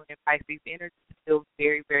new moon in Pisces energy, still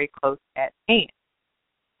very, very close at hand.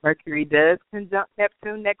 Mercury does conjunct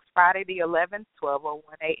Neptune next Friday, the 11th, 12:01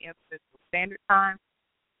 a.m. Central Standard Time.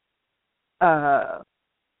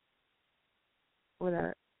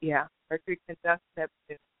 Mercury conjunct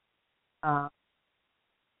Neptune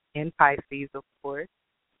in Pisces, of course,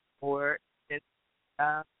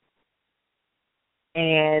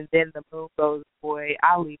 and then the moon goes,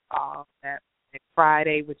 I'll leave off that next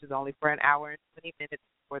Friday, which is only for an hour and 20 minutes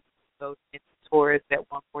before the moon goes into Taurus at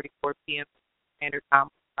 1:44 p.m. Standard Time on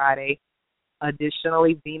Friday.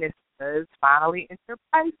 Additionally, Venus does finally enter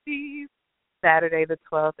Pisces Saturday the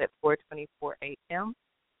 12th at 4:24 a.m.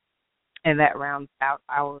 and that rounds out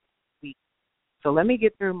our week. So let me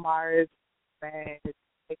get through Mars. Okay,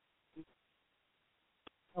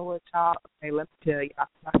 let me tell y'all.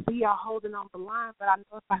 I see y'all holding on the line, but I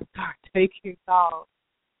know if I start taking calls,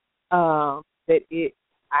 I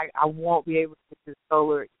won't be able to get this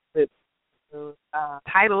solar eclipse.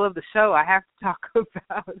 Title of the show, I have to talk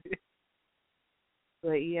about it.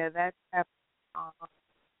 But yeah, that's happening.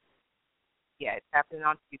 It's happening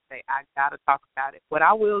on Tuesday. I gotta talk about it. What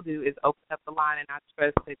I will do is open up the line, and I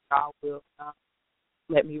trust that y'all will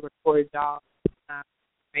let me record y'all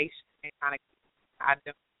information and kind of. I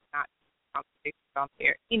do not conversations on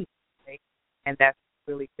there anyway, and that's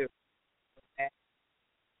really good.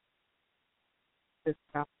 This is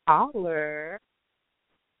a caller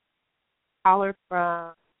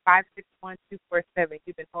from 561-247.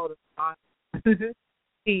 You've been holding on.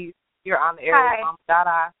 Please, you're on the air with Mama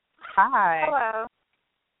Dada. Hi. Hello.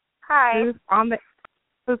 Hi. Who's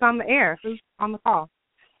on the air? Who's on the call?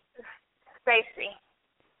 Stacy.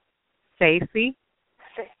 Stacy?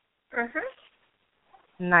 Mhm.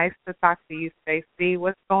 Nice to talk to you, Stacy.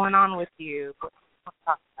 What's going on with you? What do you want to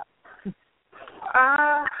talk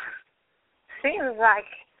about? Seems like,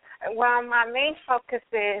 my main focus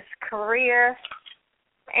is career,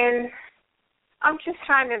 and I'm just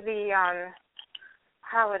trying to be on,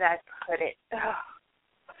 how would I put it?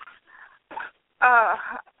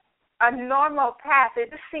 A normal path.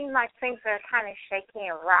 It just seems like things are kind of shaky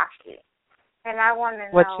and rocky, and I want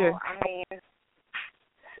to know.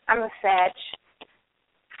 I'm a Sag.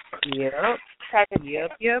 Yep.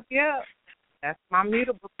 That's my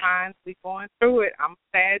mutable signs. We going through it. I'm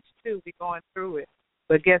Sag too. We going through it.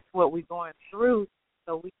 But guess what? We going through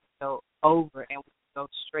so we can go over and we can go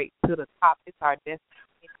straight to the top. It's our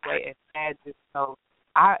destiny anyway as Sagittarius. So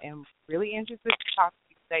I am really interested to talk to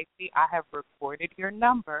you, Stacey. I have recorded your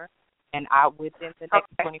number, and within the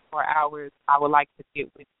next 24 hours, I would like to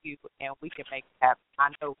get with you and we can make it happen. I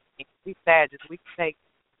know we Sagittarius. We can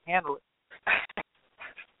handle it.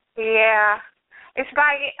 Yeah, it's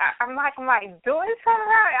like I'm doing something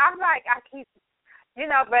right. I keep,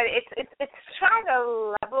 but it's trying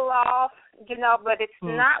to level off, but it's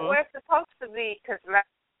not where it's supposed to be.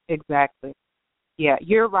 Exactly. Yeah,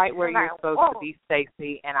 you're right where you're supposed to be,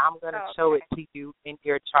 Stacey, and I'm going to show it to you in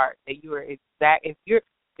your chart that you are exact. If you're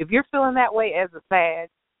feeling that way as a Sag,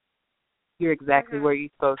 you're exactly where you're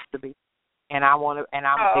supposed to be, and I'm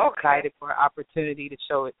excited for an opportunity to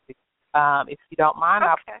show it to you. If you don't mind,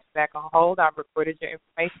 I'll put you back on hold. I've recorded your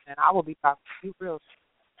information, and I will be talking to you real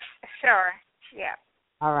soon. Sure. Yeah.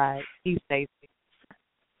 All right. You, Stacey.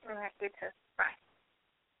 All right. You too. Bye.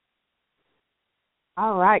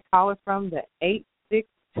 All right. Caller from the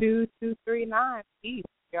 862-239. Peace.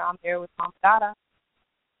 You're on there with Mama Dada.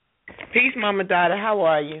 Peace, Mama Dada. How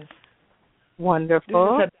are you?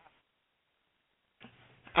 Wonderful.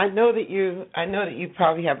 I know that you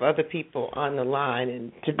probably have other people on the line,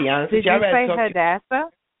 and to be honest with you, you, say Hadassah?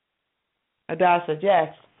 Hadassah,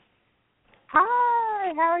 yes. Hi,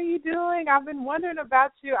 Hi, how are you doing? I've been wondering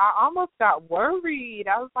about you. I almost got worried.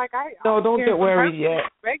 I was like, No, don't get worried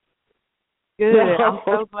yet. Good. No. I'm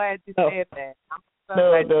so glad you said that. I'm so No,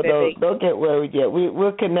 glad you said that. don't get worried yet.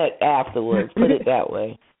 We'll connect afterwards. Put it that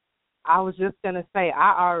way. I was just going to say,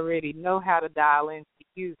 I already know how to dial into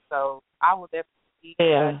you, so I will definitely give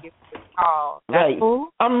you a call. That's right. Cool?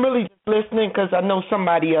 I'm really just listening because I know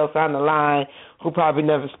somebody else on the line who probably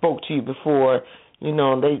never spoke to you before. You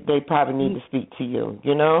know, they probably need to speak to you,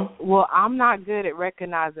 you know? Well, I'm not good at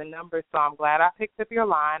recognizing numbers, so I'm glad I picked up your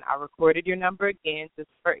line. I recorded your number again just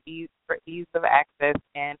for ease of access,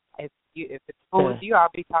 and if it's cool with you,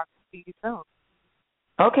 I'll be talking to you soon.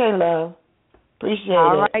 Okay, love. Appreciate it.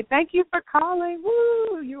 All right. Thank you for calling.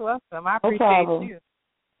 Woo, you're welcome. I appreciate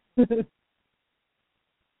you.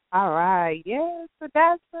 All right. Yes, so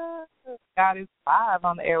that's God is live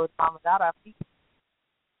on the air with Mama Dada.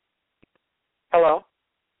 Hello?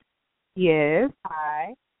 Yes.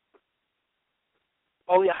 Hi.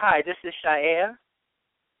 Oh, yeah, hi. This is Cheyenne.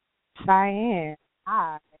 Cheyenne.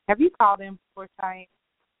 Hi. Have you called in before, Cheyenne?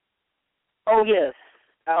 Oh, yes.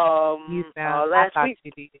 You sound, last I thought week.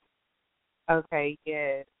 you did. Okay,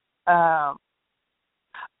 yes.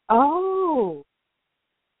 Oh.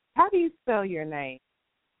 How do you spell your name?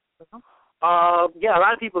 Yeah, a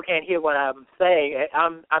lot of people can't hear what I'm saying.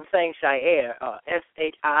 I'm saying Cheyenne.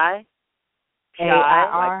 S-H-I.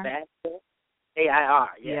 A-I-R. Like that. A-I-R.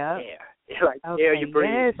 Yeah. Yep. Air. Like Okay, air you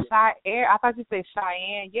breathe. yes, Cheyenne. I thought you said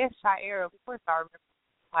Cheyenne. Yes, Cheyenne. Of course, I remember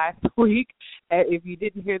last week. If you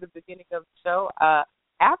didn't hear the beginning of the show,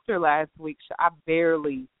 after last week, I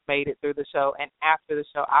barely made it through the show, and after the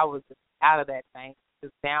show, I was just out of that thing,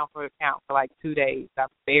 just down for the count for like 2 days. I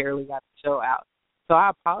barely got the show out. So I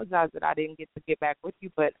apologize that I didn't get back with you,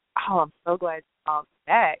 but I'm so glad you called me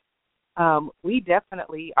back. We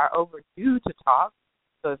definitely are overdue to talk.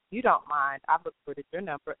 So if you don't mind, I've recorded your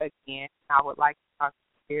number again. I would like to talk to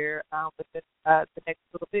you here within the next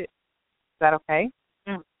little bit. Is that okay?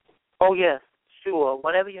 Oh, yes. Sure.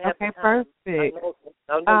 Whenever you have okay, time. perfect.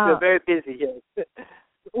 I know you're very busy, yes.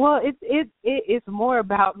 Well, it's more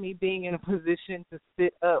about me being in a position to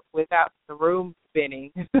sit up without the room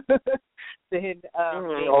spinning than being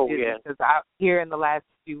busy. Because here in the last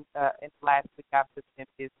week I've just been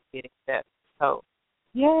busy getting set. So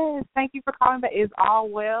yes, thank you for calling back. Is all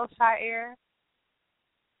well, Shire?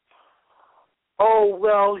 Oh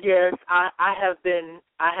well, yes. I have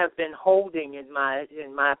been holding in my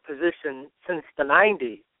position since the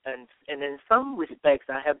 90s, and in some respects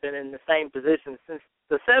I have been in the same position since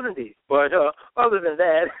the 70s. But other than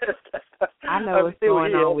that, I know what's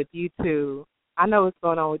going on with you too. You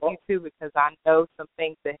too because I know some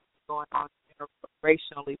things that are going on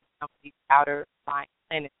generationally with some of these outer lying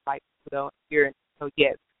planets like Pluto and Uranus. So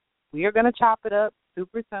yes, we are going to chop it up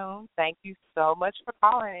super soon. Thank you so much for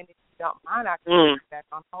calling, and if you don't mind, I can put you back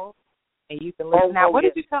on hold and you can listen. Now, what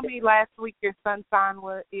did you tell me last week your sun sign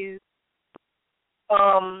is?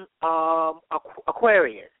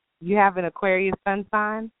 Aquarius. You have an Aquarius sun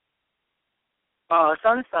sign?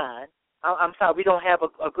 Sun sign. I'm sorry, we don't have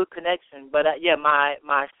a good connection, but yeah,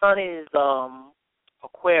 my sun is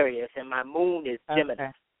Aquarius and my moon is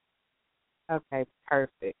Gemini. Okay,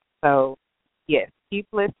 perfect. So, yes, keep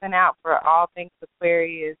listening out for all things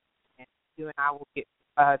Aquarius, and you and I will get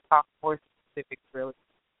talk more specifics really.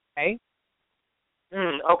 Okay.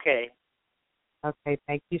 Okay. Okay.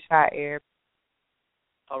 Thank you, Shire.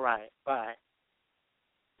 All right. Bye.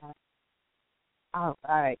 All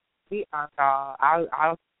right. We are all.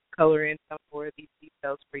 I'll color in some more of these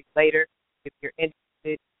details for you later. If you're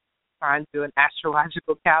interested, try and do an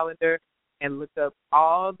astrological calendar and look up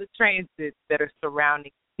all the transits that are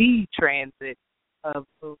surrounding the transit of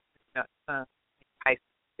Moon and Sun in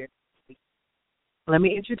Pisces. Let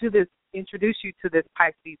me introduce you to this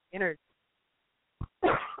Pisces energy.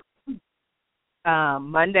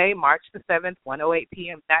 Monday, March the 7th, 1:08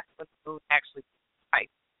 p.m., that's when the moon actually Pisces.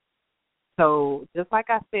 So just like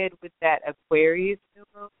I said with that Aquarius new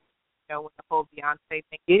moon, with the whole Beyonce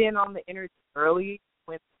thing, get in on the energy early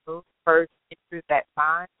when the moon first enters that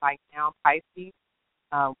sign, like now Pisces,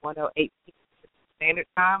 1:08 p.m. Standard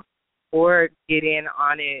Time, or get in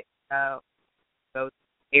on it those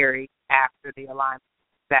Aries after the alignment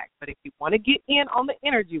is back. But if you want to get in on the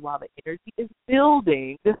energy while the energy is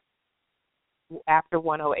building, after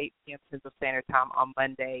 1:08 p.m. Central Standard Time on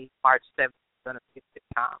Monday, March 7th, is going to be a good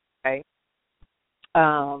time, okay?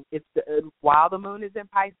 While the moon is in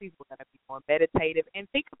Pisces, we're going to be more meditative. And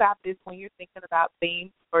think about this when you're thinking about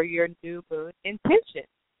themes for your new moon intention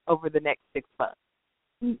over the next 6 months.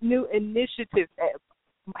 New initiatives,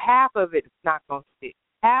 half of it is not going to stick.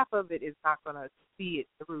 Half of it is not going to see it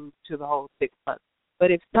through to the whole 6 months.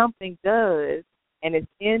 But if something does, and it's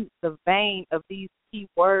in the vein of these key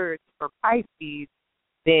words for Pisces,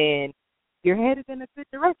 then you're headed in a good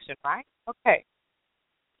direction, right? Okay.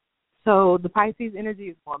 So the Pisces energy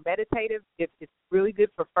is more meditative. It's really good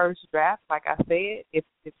for first drafts, like I said. If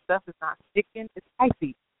stuff is not sticking, it's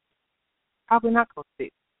Pisces. Probably not going to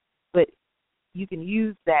stick. But you can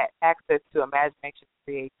use that access to imagination,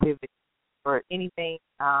 creativity, or anything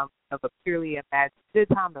of a purely imaginative. Good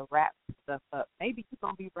time to wrap stuff up. Maybe you're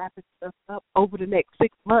going to be wrapping stuff up over the next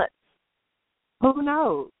 6 months. Who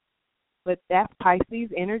knows? But that's Pisces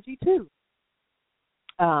energy, too.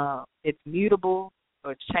 It's mutable,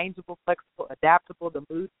 or it's changeable, flexible, adaptable. The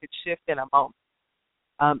mood could shift in a moment.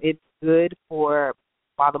 It's good for,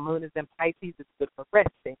 while the moon is in Pisces, it's good for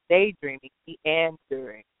resting, daydreaming,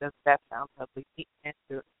 meandering. Doesn't that sound lovely?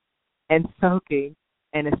 Meandering. And soaking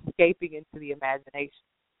and escaping into the imagination.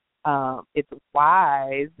 It's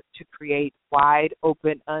wise to create wide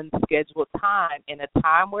open, unscheduled time in a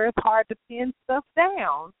time where it's hard to pin stuff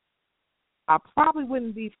down. I probably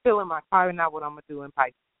wouldn't be feeling probably not what I'm going to do in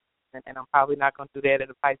Pisces. And I'm probably not going to do that in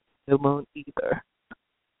the Pisces new moon either.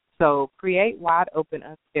 So create wide open,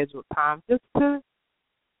 unscheduled time just to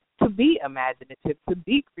be imaginative, to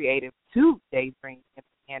be creative, to daydream and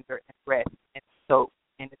meander and rest and soak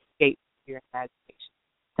and escape your imagination.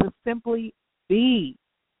 To simply be.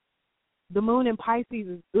 The moon in Pisces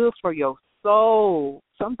is good for your soul.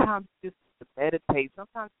 Sometimes just to meditate.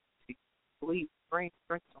 Sometimes to sleep, drink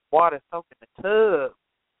some water, soak in the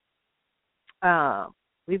tub.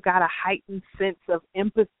 We've got a heightened sense of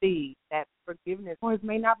empathy. That forgiveness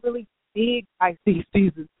may not really dig Pisces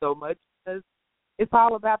season so much because it's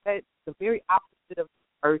all about the very opposite of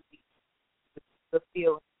earthy, the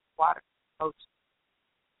feeling, water, emotion.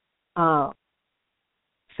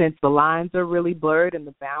 Since the lines are really blurred and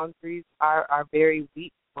the boundaries are very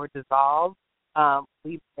weak or dissolved,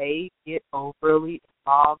 we may get overly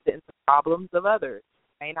involved in the problems of others.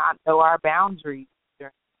 We may not know our boundaries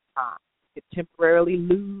during this time. We could temporarily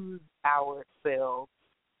lose ourselves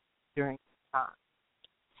during this time.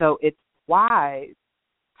 So it's wise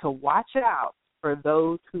to watch out for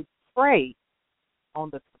those who prey on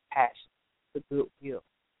the compassion, the goodwill,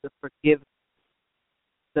 the forgiveness,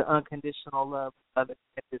 the unconditional love of others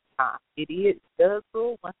at this time. It does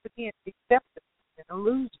rule, once again, acceptance and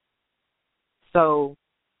illusion. So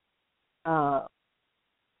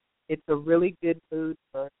it's a really good mood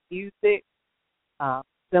for music,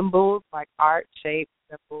 symbols like art, shape,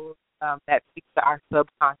 symbols that speak to our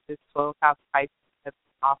subconscious. 12th house Pisces has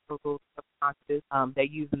also subconscious. They're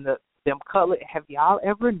using them color. Have y'all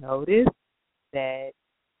ever noticed that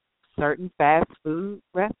certain fast food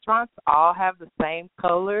restaurants all have the same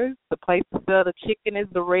colors? The place to sell the chicken is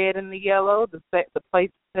the red and the yellow. The place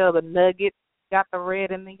to sell the nuggets got the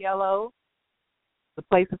red and the yellow. The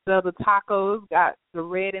place to sell the tacos got the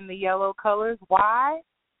red and the yellow colors. Why?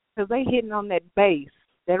 Because they hitting on that base.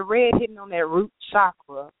 That red hitting on that root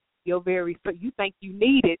chakra. So you think you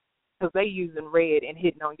need it because they using red and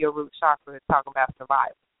hitting on your root chakra and talking about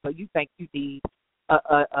survival. So you think you need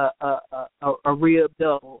a real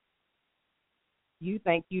double. You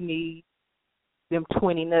think you need them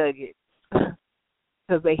 20 nuggets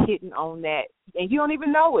because they're hitting on that, and you don't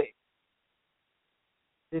even know it.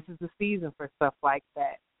 This is the season for stuff like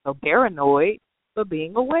that. So paranoid, but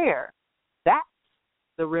being aware. That's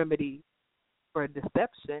the remedy for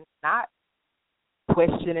deception, not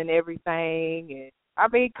questioning everything. And I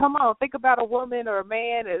mean, come on, think about a woman or a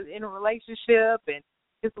man in a relationship, and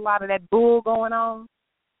there's a lot of that bull going on.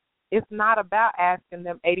 It's not about asking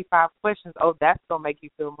them 85 questions. Oh, that's going to make you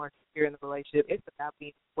feel more secure in the relationship. It's about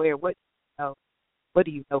being aware. What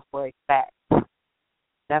do you know for a fact?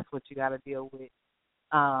 That's what you got to deal with.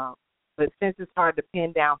 But since it's hard to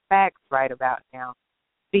pin down facts right about now,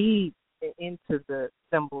 feed into the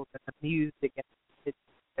symbols and the music and the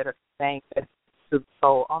that are saying to the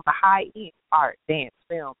soul on the high end, art, dance,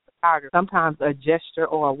 film, photography. Sometimes a gesture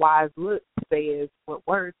or a wise look says what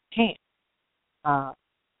words can't.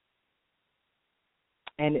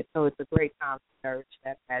 So it's a great time to nourish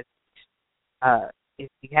that imagination. If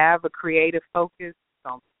you have a creative focus, it's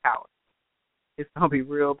going to be powerful. It's going to be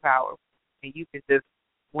real powerful. And you can just,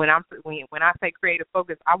 when I say creative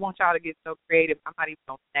focus, I want y'all to get so creative, I'm not even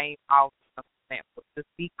going to name all the examples. Just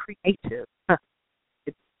be creative.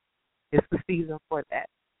 It's the season for that.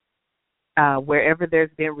 Wherever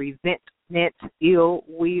there's been resentment, ill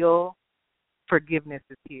will, forgiveness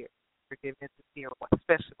is here. Forgiveness is here,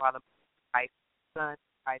 especially while the Pisces sun,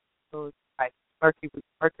 Pisces moon, Pisces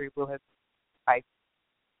Mercury will have Pisces,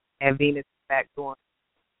 and Venus is back going.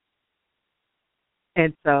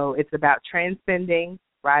 And so it's about transcending,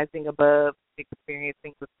 rising above,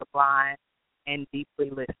 experiencing the sublime, and deeply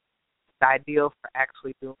listening. It's ideal for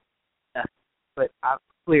actually doing nothing, but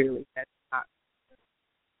clearly that's not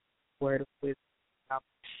the word of wisdom.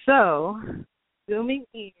 So, zooming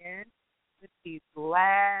in with these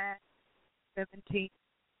last 17,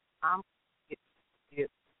 I'm going to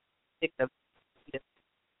get the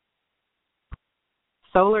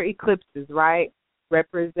solar eclipses, right,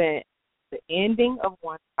 represent the ending of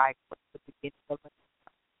one cycle, the beginning of another.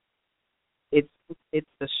 It's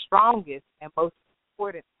the strongest and most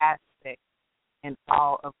important aspect in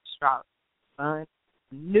all of astrology.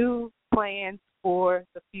 New plans for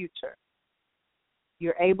the future.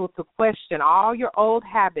 You're able to question all your old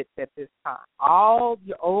habits at this time, all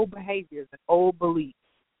your old behaviors and old beliefs.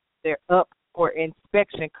 They're up for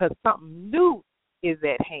inspection because something new is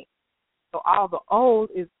at hand. So all the old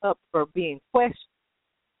is up for being questioned.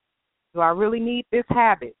 Do I really need this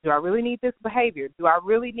habit? Do I really need this behavior? Do I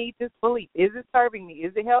really need this belief? Is it serving me?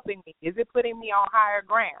 Is it helping me? Is it putting me on higher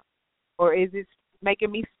ground? Or is it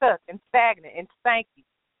making me stuck and stagnant and stanky?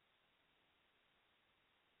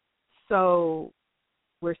 So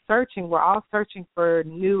we're all searching for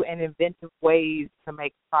new and inventive ways to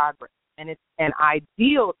make progress. And it's an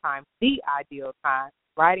ideal time, the ideal time,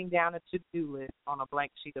 writing down a to-do list on a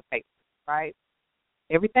blank sheet of paper, right?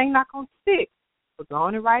 Everything not going to stick, but go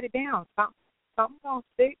on and write it down. Something going to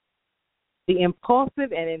stick. The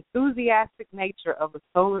impulsive and enthusiastic nature of a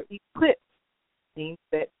solar eclipse means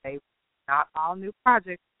that not all new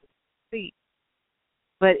projects will succeed.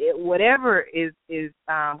 But whatever is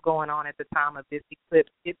going on at the time of this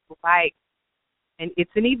eclipse, it's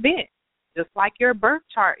an event. Just like your birth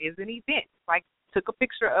chart is an event. It's like you took a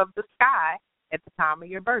picture of the sky at the time of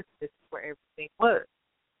your birth. This is where everything was.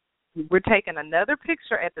 We're taking another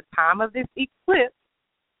picture at the time of this eclipse.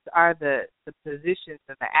 Are the positions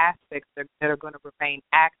and the aspects that are going to remain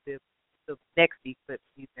active the next eclipse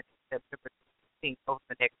season, September 16th, over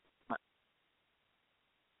the next month.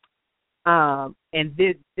 And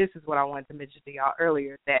this is what I wanted to mention to y'all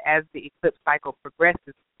earlier, that as the eclipse cycle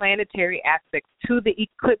progresses, planetary aspects to the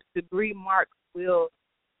eclipse degree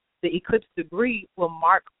will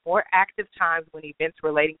mark more active times when events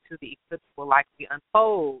relating to the eclipse will likely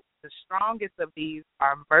unfold. The strongest of these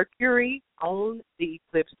are Mercury on the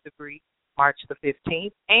eclipse degree, March the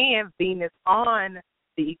 15th, and Venus on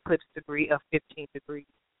the eclipse degree of 18 degrees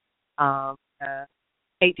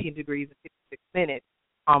and 56 minutes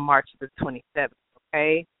on March the 27th,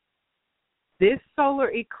 okay? This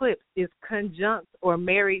solar eclipse is conjunct or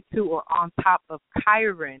married to or on top of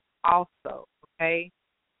Chiron also, okay?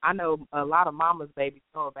 I know a lot of mama's babies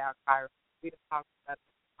know about Chiron. We done talked about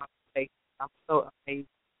it. I'm so amazed.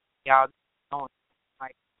 Y'all knowing,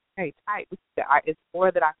 like, hey, tight. It's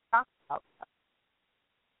more that I talk about.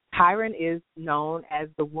 Chiron is known as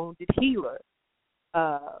the wounded healer.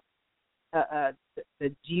 The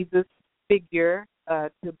Jesus figure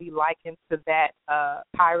to be likened to that.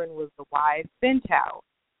 Chiron was the wise centaur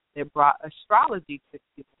that brought astrology to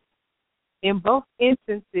people. In both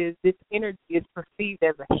instances, this energy is perceived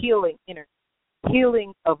as a healing energy, a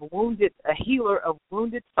healer of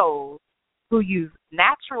wounded souls who use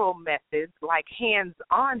natural methods like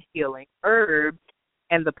hands-on healing, herbs,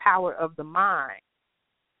 and the power of the mind.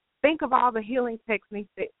 Think of all the healing techniques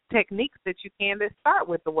that you can that start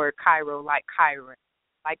with the word chiro, like Chiron,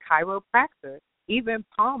 like chiropractor. Even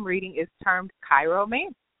palm reading is termed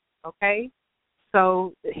chiromancy, okay?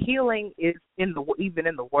 So healing is even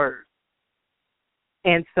in the word.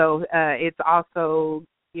 And so it's also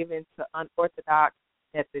given to unorthodox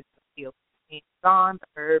methods of healing. Hands-on,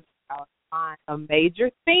 the herbs, a major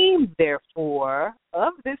theme, therefore,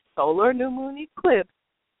 of this solar new moon eclipse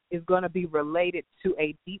is going to be related to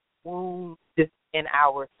a deep wound in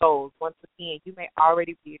our souls. Once again, you may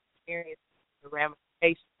already be experiencing the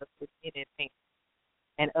ramifications of this in advance,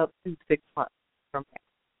 and up to 6 months from now,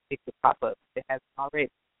 it could pop up if it hasn't already.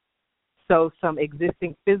 So some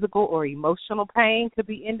existing physical or emotional pain could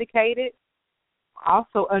be indicated.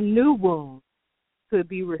 Also, a new wound could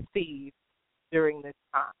be received during this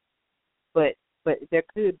time. But there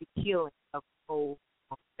could be healing of old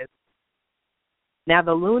wounds. Now,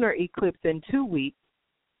 the lunar eclipse in 2 weeks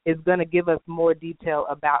is going to give us more detail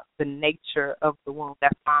about the nature of the wound.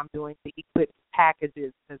 That's why I'm doing the eclipse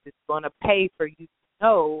packages, because it's going to pay for you to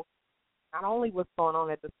know not only what's going on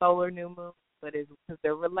at the solar new moon, but because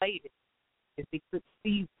they're related. It's eclipse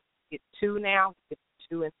season. Get 2 now, get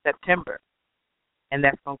 2 in September, and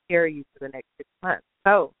that's going to carry you for the next 6 months.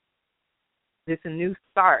 So this a new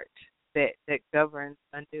start that governs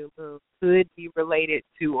a new moon could be related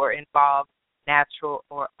to or involve natural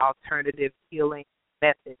or alternative healing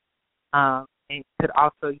methods, and could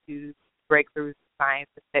also use breakthroughs in science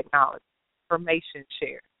and technology. Information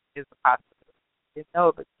share is a possibility. You didn't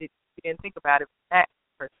know, but you didn't think about it from that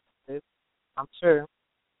perspective, I'm sure.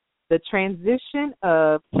 The transition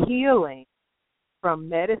of healing from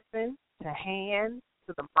medicine to hands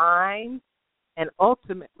to the mind and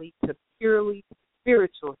ultimately to purely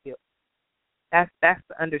spiritual healing. That's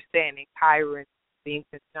the understanding Chiron being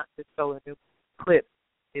conjunct to solar new eclipse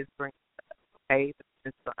is bringing us, okay?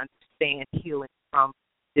 Just to understand healing from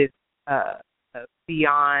this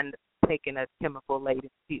beyond taking a chemical-laden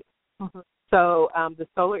pill. Mm-hmm. So the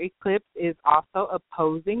solar eclipse is also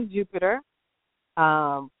opposing Jupiter.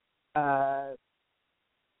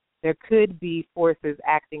 There could be forces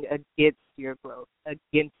acting against your growth,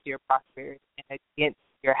 against your prosperity, and against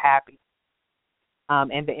your happiness.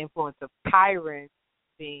 And the influence of Chiron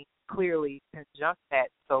being clearly conjunct that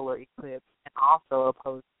solar eclipse and also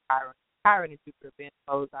opposed Chiron. Chiron and Jupiter being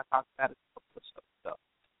opposed, I talked about it a couple of shows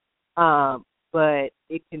ago. But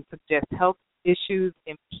it can suggest health issues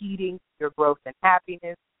impeding your growth and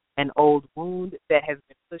happiness. An old wound that has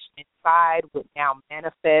been pushed inside would now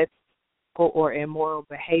manifest, or immoral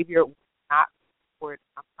behavior would not support.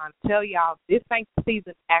 I'm trying to tell y'all, this ain't the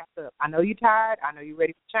season to act up. I know you're tired. I know you're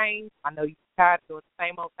ready for change. I know you're tired of doing the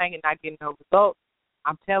same old thing and not getting no results.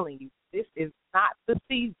 I'm telling you, this is not the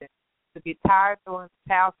season to get tired, throwing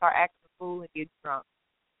the towel, start acting a fool, and get drunk.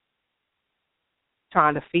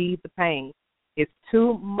 Trying to feed the pain. It's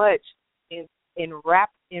too much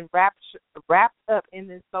wrapped up in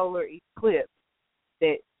this solar eclipse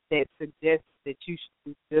that suggests that you should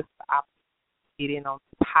do just the opposite. Get in on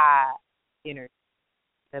this high energy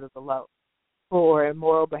instead of the low. For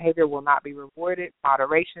immoral behavior will not be rewarded.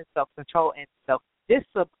 Moderation, self-control, and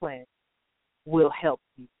self-discipline will help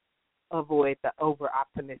you avoid the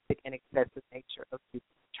over-optimistic and excessive nature of people.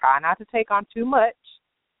 Try not to take on too much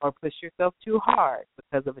or push yourself too hard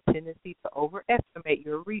because of a tendency to overestimate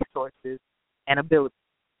your resources and abilities.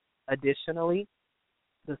 Additionally,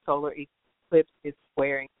 the solar eclipse is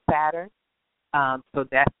squaring Saturn, so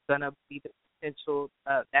that's going to be the potential,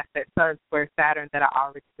 that's that Sun square Saturn that I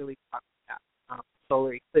already really talked about.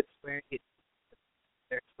 Solar eclipse squaring it,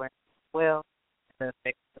 they're squaring as well. The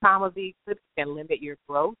effect of the time of the eclipse can limit your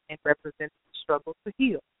growth and represent the struggle to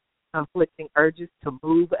heal. Conflicting urges to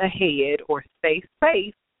move ahead or stay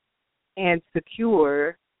safe and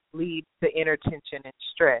secure leads to inner tension and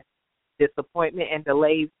stress. Disappointment and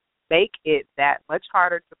delays make it that much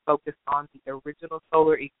harder to focus on the original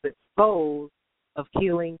solar eclipse goals of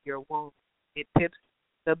healing your wounds. It tips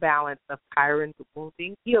the balance of Chiron's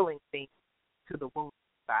wounding healing theme to the wounding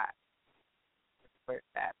side. That's where it's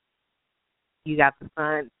at. You got the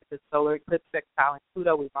Sun, the solar eclipse sextiling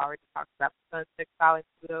Pluto. We've already talked about the Sun sextiling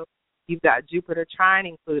Pluto. You've got Jupiter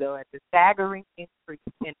trining Pluto at the staggering increase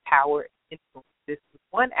in power and influence. This is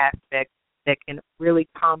one aspect that can really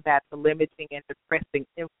combat the limiting and depressing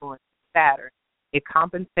influence of Saturn. It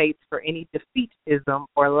compensates for any defeatism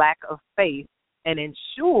or lack of faith and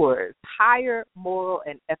ensures higher moral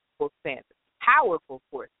and ethical standards. Powerful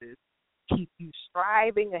forces keep you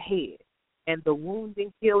striving ahead, and the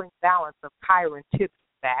wounding healing balance of Chiron tips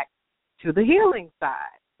back to the healing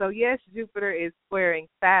side. So yes, Jupiter is squaring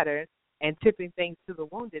Saturn and tipping things to the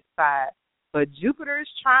wounded side, but Jupiter is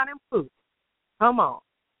trying to improve. Come on,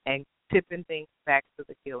 and tipping things back to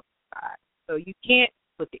the healing side. So you can't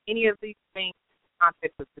look at any of these things in the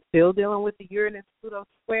context of still dealing with the Uranus-Pluto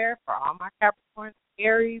square. For all my Capricorn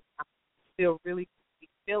Aries, I'm still really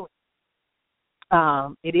feeling.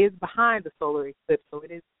 It is behind the solar eclipse, so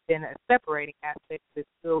it is in a separating aspect. It's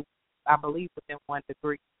still, I believe, within 1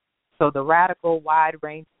 degree. So the radical, wide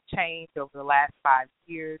range of change over the last 5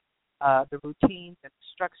 years, the routines and the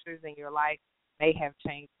structures in your life may have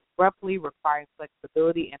changed abruptly, requiring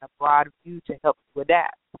flexibility and a broad view to help you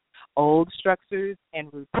adapt. Old structures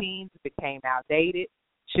and routines became outdated.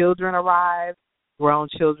 Children arrived. Grown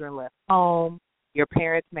children left home. Your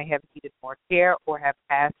parents may have needed more care or have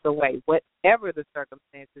passed away. Whatever the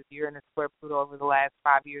circumstances, Uranus square Pluto over the last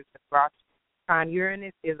 5 years has brought you. Trine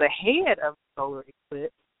Uranus is ahead of the solar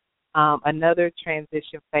eclipse. Another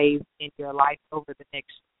transition phase in your life over the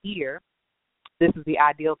next year. This is the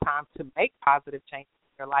ideal time to make positive changes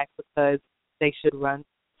in your life because they should run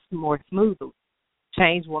more smoothly.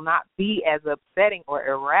 Change will not be as upsetting or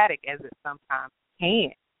erratic as it sometimes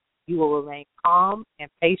can. You will remain calm and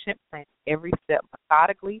patient, planning every step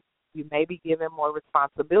methodically. You may be given more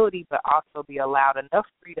responsibility, but also be allowed enough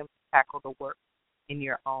freedom to tackle the work in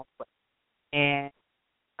your own way. And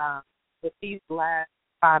with these last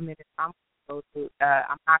 5 minutes, I'm going to go through.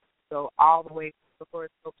 I'm not going to go all the way to the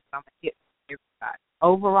horoscopes. I'm going to hit everybody.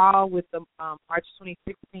 Overall, with the March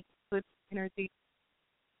 2016 eclipse energy,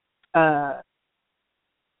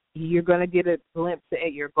 You're going to get a glimpse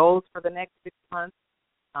at your goals for the next 6 months.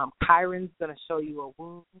 Chiron's going to show you a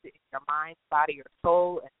wound in your mind, body, or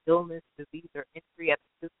soul, an illness, disease, or injury at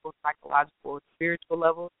the physical, psychological, or spiritual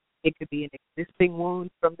level. It could be an existing wound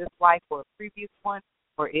from this life or a previous one,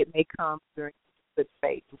 or it may come during the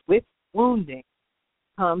phase. With wounding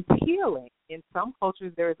comes healing. In some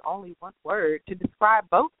cultures, there is only one word to describe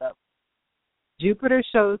both of them. Jupiter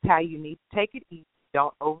shows how you need to take it easy.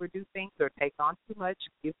 Don't overdo things or take on too much.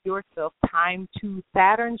 Give yourself time to.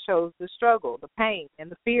 Saturn shows the struggle, the pain, and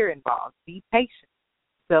the fear involved. Be patient,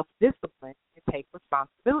 self-discipline, and take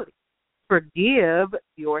responsibility. Forgive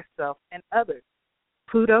yourself and others.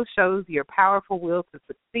 Pluto shows your powerful will to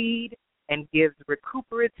succeed and gives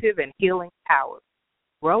recuperative and healing power.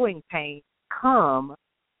 Growing pains come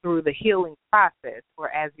through the healing process or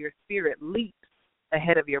as your spirit leaps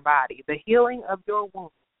ahead of your body. The healing of your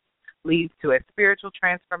wounds leads to a spiritual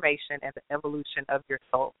transformation and the evolution of your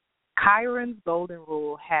soul. Chiron's golden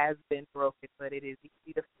rule has been broken, but it is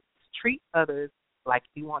easy to treat others like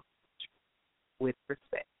you want to be treated, with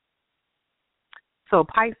respect. So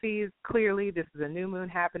Pisces, clearly this is a new moon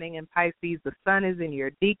happening in Pisces. The sun is in your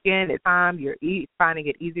deacon. It's time you're finding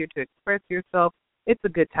it easier to express yourself. It's a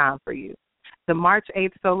good time for you. The March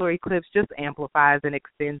 8th solar eclipse just amplifies and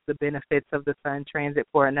extends the benefits of the sun transit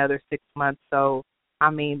for another 6 months. So I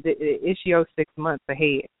mean, it's your 6 months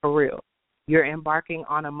ahead, for real. You're embarking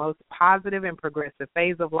on a most positive and progressive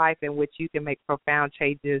phase of life in which you can make profound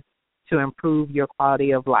changes to improve your quality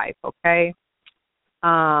of life, okay?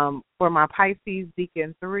 For my Pisces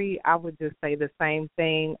Deacon 3, I would just say the same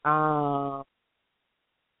thing. For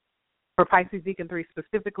Pisces Deacon 3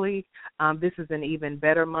 specifically, this is an even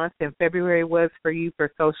better month than February was for you for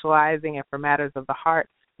socializing and for matters of the heart.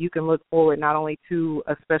 You can look forward not only to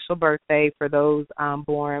a special birthday for those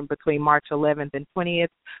born between March 11th and 20th,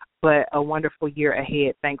 but a wonderful year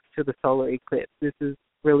ahead thanks to the solar eclipse. This is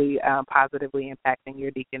really positively impacting your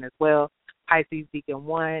deacon as well. Pisces Deacon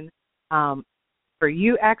 1, for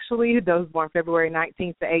you actually, those born February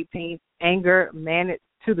 19th to 18th,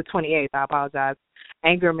 to the 28th, I apologize.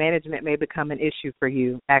 Anger management may become an issue for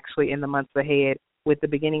you actually in the months ahead with the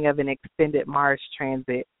beginning of an extended Mars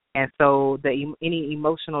transit. And so any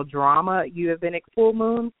emotional drama you have been at full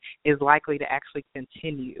moon is likely to actually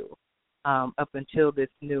continue up until this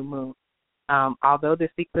new moon. Although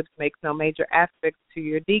this eclipse makes no major aspects to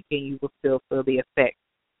your deacon, you will still feel the effect.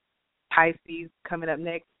 Pisces coming up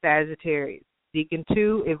next, Sagittarius. Deacon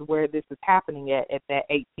 2 is where this is happening at that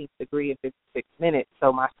 18th degree and 56 minutes.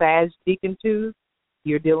 So my Sag Deacon 2s,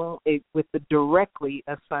 you're dealing with directly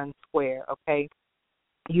a sun square, okay?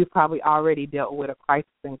 You've probably already dealt with a crisis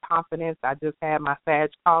in confidence. I just had my Sag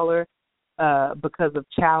caller because of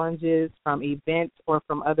challenges from events or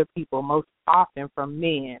from other people, most often from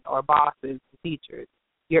men or bosses and teachers.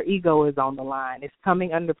 Your ego is on the line. It's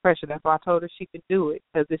coming under pressure. That's why I told her she could do it,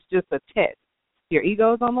 because it's just a test. Your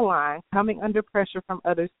ego is on the line, coming under pressure from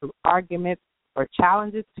others through arguments or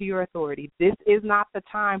challenges to your authority. This is not the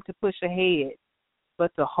time to push ahead,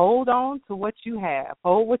 but to hold on to what you have.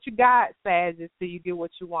 Hold what you got, Sag, until you get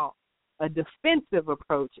what you want. A defensive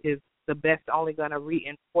approach is the best, only going to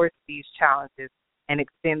reinforce these challenges and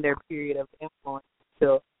extend their period of influence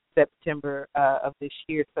until September of this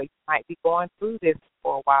year. So you might be going through this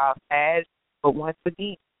for a while, Sag, but once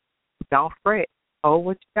again, don't fret. Hold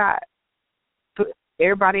what you got.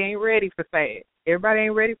 Everybody ain't ready for Sag. Everybody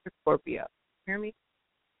ain't ready for Scorpio. Hear me?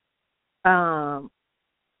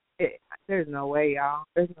 There's no way, y'all.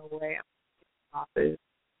 There's no way I'm off this.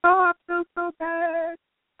 Oh, I feel so bad.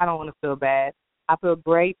 I don't want to feel bad. I feel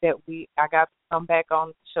great that I got to come back on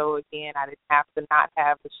the show again. I didn't have to not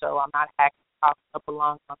have the show. I'm not hacking up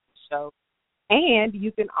along on the show. And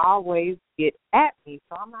you can always get at me.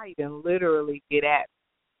 So I'm not even literally get at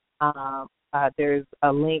me. There's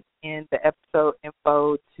a link in the episode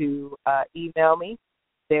info to email me.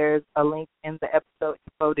 There's a link in the episode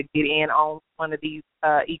info to get in on one of these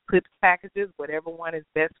Eclipse packages, whatever one is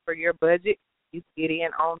best for your budget. You can get in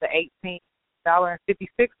on the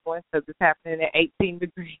 $18.56 one because it's happening at 18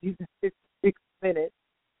 degrees and 56 minutes.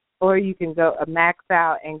 Or you can go max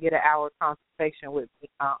out and get an hour consultation with me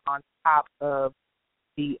on top of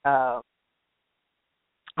the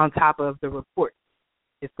report.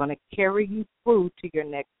 It's going to carry you through to your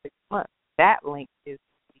next 6 months. That link is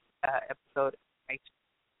the episode information.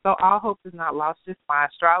 So all hope is not lost. Just my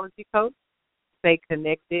astrology coach. Stay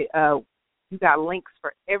connected. You got links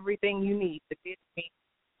for everything you need to get me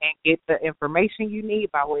and get the information you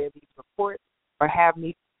need by way of these reports, or have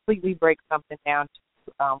me completely break something down to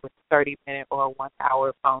with a 30-minute or 1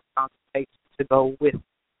 hour phone consultation to go with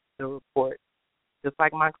the report. Just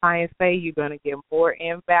like my clients say, you're going to get more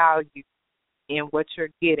in value in what you're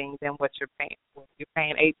getting than what you're paying for. If you're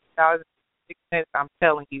paying $18.06, I'm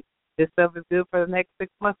telling you, this stuff is good for the next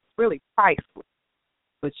 6 months. It's really priceless.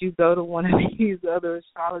 But you go to one of these other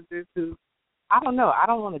astrologers who, I don't know, I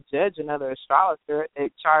don't want to judge another astrologer. They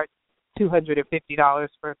charge $250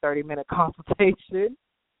 for a 30-minute consultation.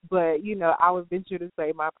 But, you know, I would venture to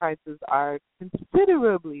say my prices are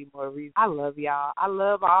considerably more reasonable. I love y'all. I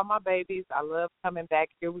love all my babies. I love coming back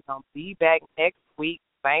here. We're going to be back next week,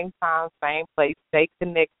 same time, same place. Stay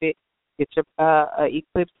connected. Get your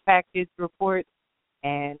Eclipse package report.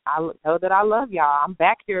 And I know that I love y'all. I'm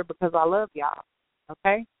back here because I love y'all.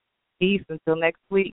 Okay? Peace until next week.